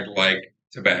I'd Like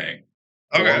to Bang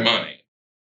for money."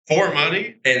 For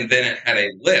money? And then it had a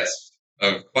list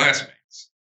of classmates.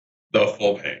 The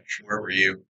full page. Where were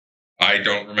you? I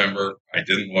don't remember. I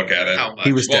didn't look at it. How much?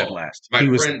 He was dead last. He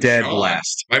was dead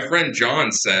last. My friend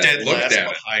John said, looked at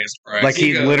it. Highest price. Like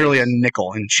he's literally a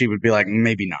nickel, and she would be like,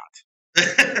 maybe not.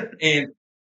 And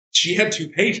she had 2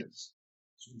 pages.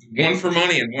 One for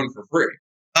money and one for free.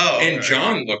 Oh. And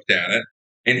John looked at it,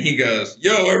 and he goes,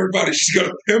 "Yo, everybody, she's got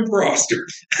a pimp roster."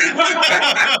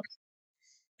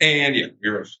 And yeah, we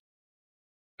were.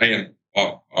 And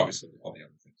obviously all the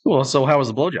other things. Well, so how was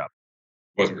the blowjob?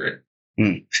 Wasn't great.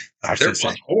 There was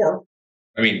a whore.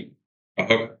 I mean, a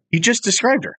hooker. You just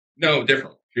described her. No,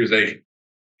 different. She was Asian.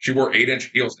 She wore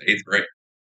 8-inch heels to 8th grade.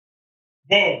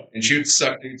 Whoa. And she would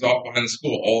suck dudes off behind the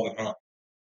school all the time.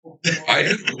 I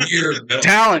had weird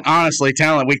talent. Honestly,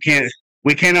 talent.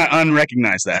 We cannot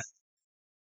unrecognize that.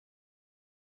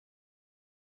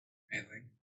 Anything?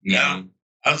 No.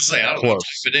 I was saying, I don't know. Type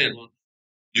it in.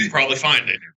 You can probably find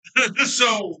it.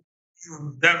 So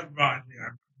that reminds me. I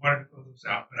wanted to close this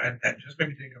out, but that just made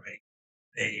me think of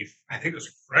I think it was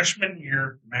freshman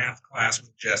year math class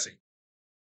with Jesse.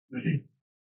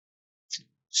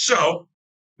 So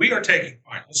we are taking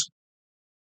finals,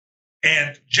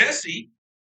 and Jesse,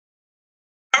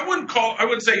 I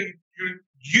would say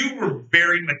you were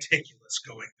very meticulous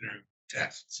going through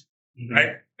tests,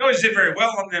 right? He always did very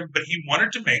well on them, but he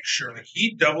wanted to make sure that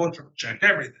he double and triple checked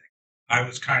everything. I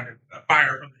was kind of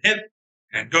fire from the hip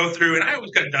and go through, and I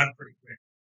always got it done pretty quick.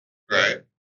 Right.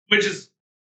 Which is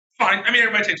fine. I mean,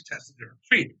 everybody takes tests at different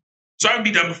speed. So I would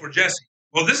be done before Jesse.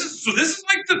 Well, this is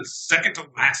like the second to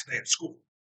last day of school.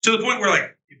 To the point where,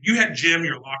 like, if you had gym,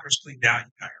 your lockers cleaned out,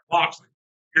 you got your locks, like,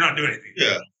 you're not doing anything.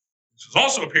 Yeah. This was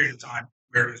also a period of time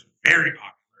where it was very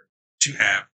popular to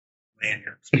have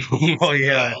lanyards. Oh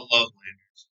yeah. I love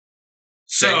lanyards.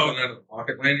 Take So, one out of the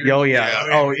pocket lanyard. Oh yeah.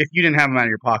 Yeah. Oh, if you didn't have them out of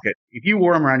your pocket, if you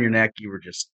wore them around your neck, you were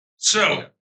just so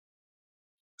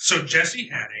Jesse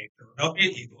had a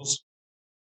Philadelphia Eagles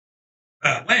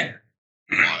lanyard.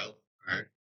 Wild. Right.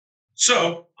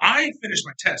 So I finished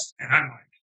my test, and I'm like,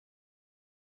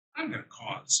 I'm going to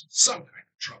cause some kind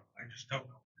of trouble. I just don't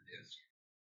know what it is.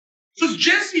 So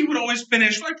Jesse would always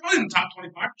finish, like, probably in the top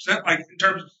 25%, like, in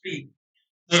terms of speed.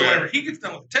 So Okay. whenever he gets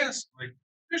done with the test, like,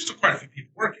 there's still quite a few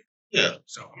people working. Yeah.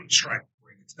 So I'm going to strike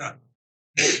before he gets done.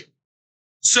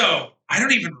 So I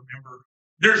don't even remember.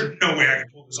 There's no way I can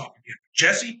pull this off again.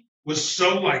 Jesse was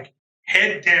so, like,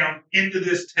 head down into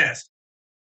this test.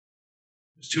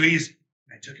 It was too easy.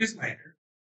 And I took his lanyard,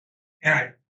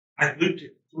 and I looped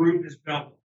it through his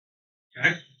belt.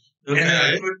 Okay? And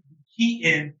then I put the key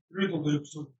in through the loop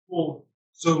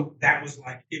so that was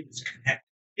like it was connected.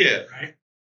 Yeah. Right?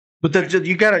 But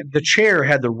the chair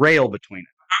had the rail between it.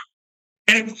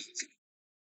 And it was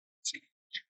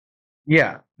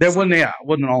Yeah, there wasn't. Yeah, it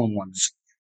wasn't all in one.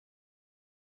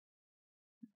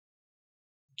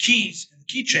 keys and the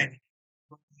keychain.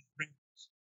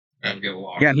 And get a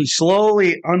lock. Yeah, and he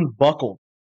slowly unbuckled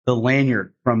the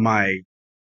lanyard from my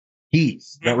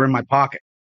keys that were in my pocket.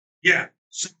 Yeah.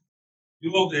 So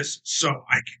do all this so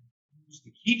I can use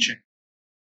the keychain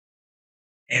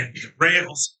and the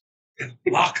rails and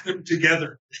lock them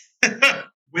together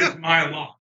with my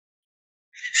lock.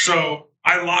 So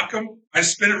I lock them, I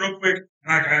spin it real quick,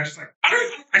 and I just like,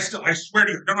 I swear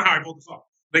to you, I don't know how I pulled this off.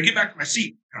 But I get back to my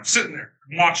seat, and I'm sitting there,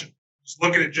 I'm watching, just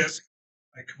looking at Jesse.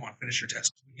 Like, come on, finish your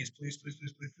test. Please finish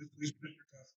your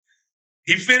test.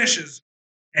 He finishes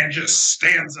and just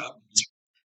stands up.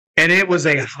 And it was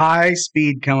a high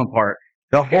speed come apart.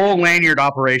 The whole lanyard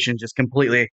operation just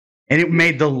completely, and it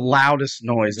made the loudest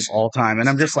noise of all time. And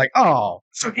I'm just like, oh,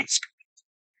 So he's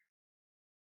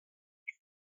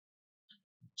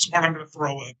smart, I'm going to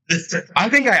throw up. I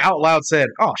think I out loud said,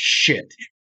 oh shit.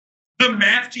 The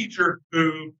math teacher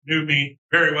who knew me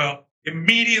very well,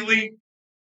 immediately,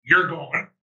 you're going.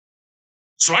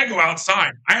 So I go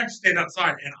outside. I have to stand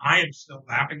outside, and I am still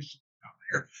laughing out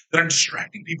there that I'm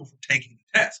distracting people from taking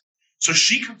the test. So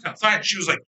she comes outside, and she was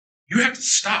like, you have to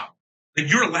stop.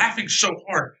 Like, you're laughing so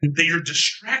hard that you're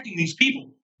distracting these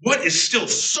people. What is still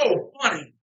so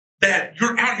funny that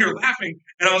you're out here laughing?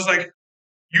 And I was like,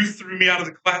 you threw me out of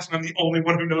the class, and I'm the only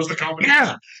one who knows the combination.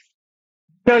 Yeah.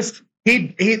 Because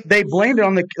they blamed it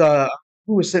on the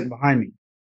who was sitting behind me.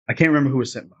 I can't remember who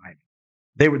was sitting behind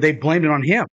me. They blamed it on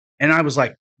him. And I was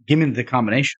like, give me the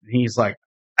combination. And he's like,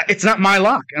 it's not my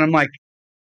lock. And I'm like,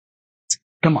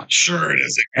 come on. Sure it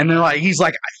isn't. And they're like, he's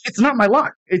like, it's not my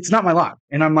lock. It's not my lock.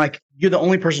 And I'm like, you're the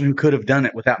only person who could have done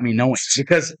it without me knowing,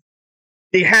 because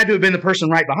it had to have been the person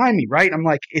right behind me, right? I'm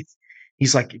like,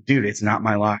 he's like, dude, it's not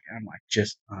my lock. And I'm like,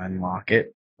 just unlock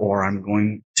it, or I'm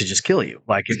going to just kill you.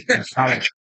 Like, it's not.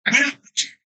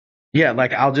 Yeah,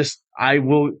 like I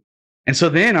will. And so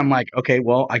then I'm like, okay,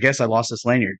 well, I guess I lost this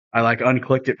lanyard. I like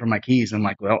unclicked it from my keys. I'm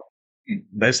like, well,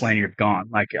 this lanyard's gone.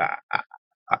 Like,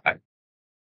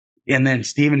 and then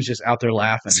Steven's just out there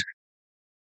laughing.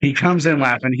 He comes in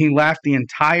laughing. He laughed the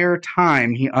entire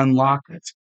time he unlocked it.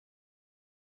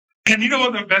 And you know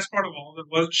what the best part of all of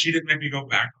it was? She didn't make me go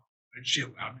back. And she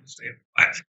allowed me to stay in the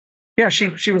class. Yeah,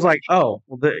 she was like, oh,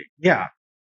 well, yeah.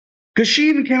 Because she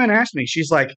even came and asked me.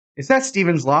 She's like, is that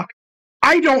Steven's lock?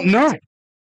 I don't know.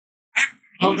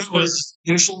 Oh, that was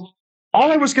initial.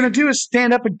 All I was going to do is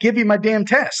stand up and give you my damn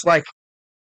test. Like,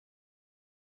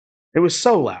 it was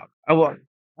so loud.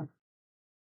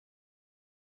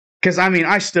 Because, I mean,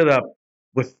 I stood up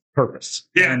with purpose.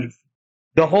 Yeah. And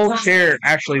the whole chair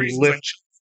actually lifted.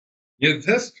 You had a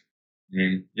test. I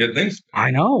mean, you had things. I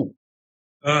know.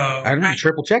 I didn't I-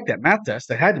 triple check that math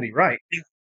test. It had to be right.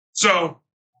 So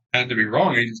Had to be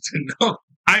wrong. You just didn't know.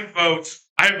 I vote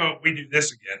we do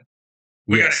this again.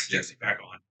 We got to get Jesse back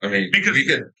on I mean, Because- we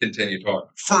could continue talking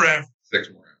forever. 6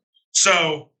 more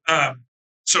hours.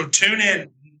 So tune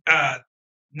in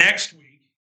next week.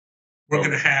 We're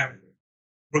gonna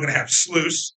have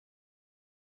Sluice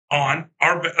on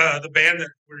our the band that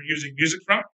we're using music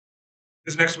from.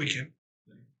 This next weekend,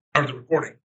 or the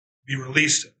recording, be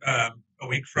released a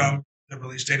week from the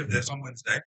release date of this on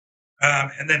Wednesday,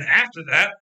 and then after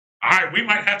that, we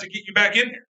might have to get you back in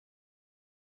here.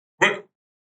 We're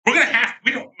gonna have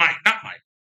not Mike.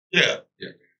 Yeah.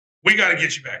 We got to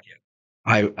get you back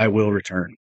in. I will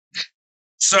return.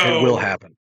 So It will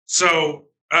happen. So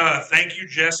thank you,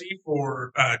 Jesse,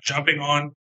 for jumping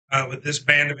on with this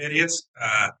band of idiots.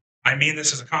 I mean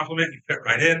this as a compliment. You fit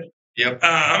right in. Yep.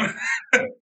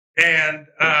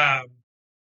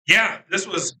 Yeah, this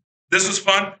was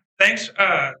fun. Thanks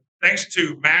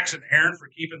to Max and Aaron for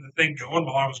keeping the thing going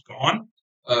while I was gone.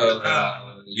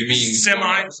 You mean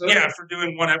semi? Yeah, for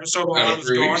doing one episode while I was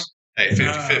 3 gone. weeks? Hey,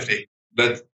 50-50.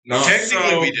 That's not.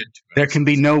 Technically, we did 2 There can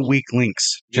be episodes. no weak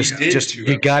links. We did Just 2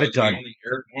 you got it episodes. We done. only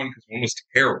aired one because one was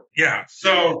terrible. Yeah.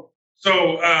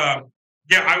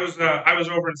 Yeah, I was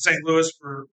over in St. Louis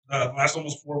for the last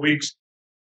almost 4 weeks.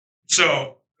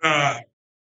 So glad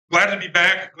to be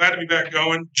back. Glad to be back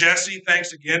going. Jesse,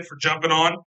 thanks again for jumping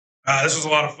on. This was a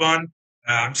lot of fun.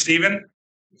 I'm Steven.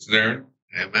 It's Darren.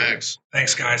 And Max.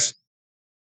 Thanks, guys.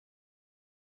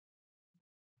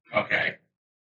 Okay.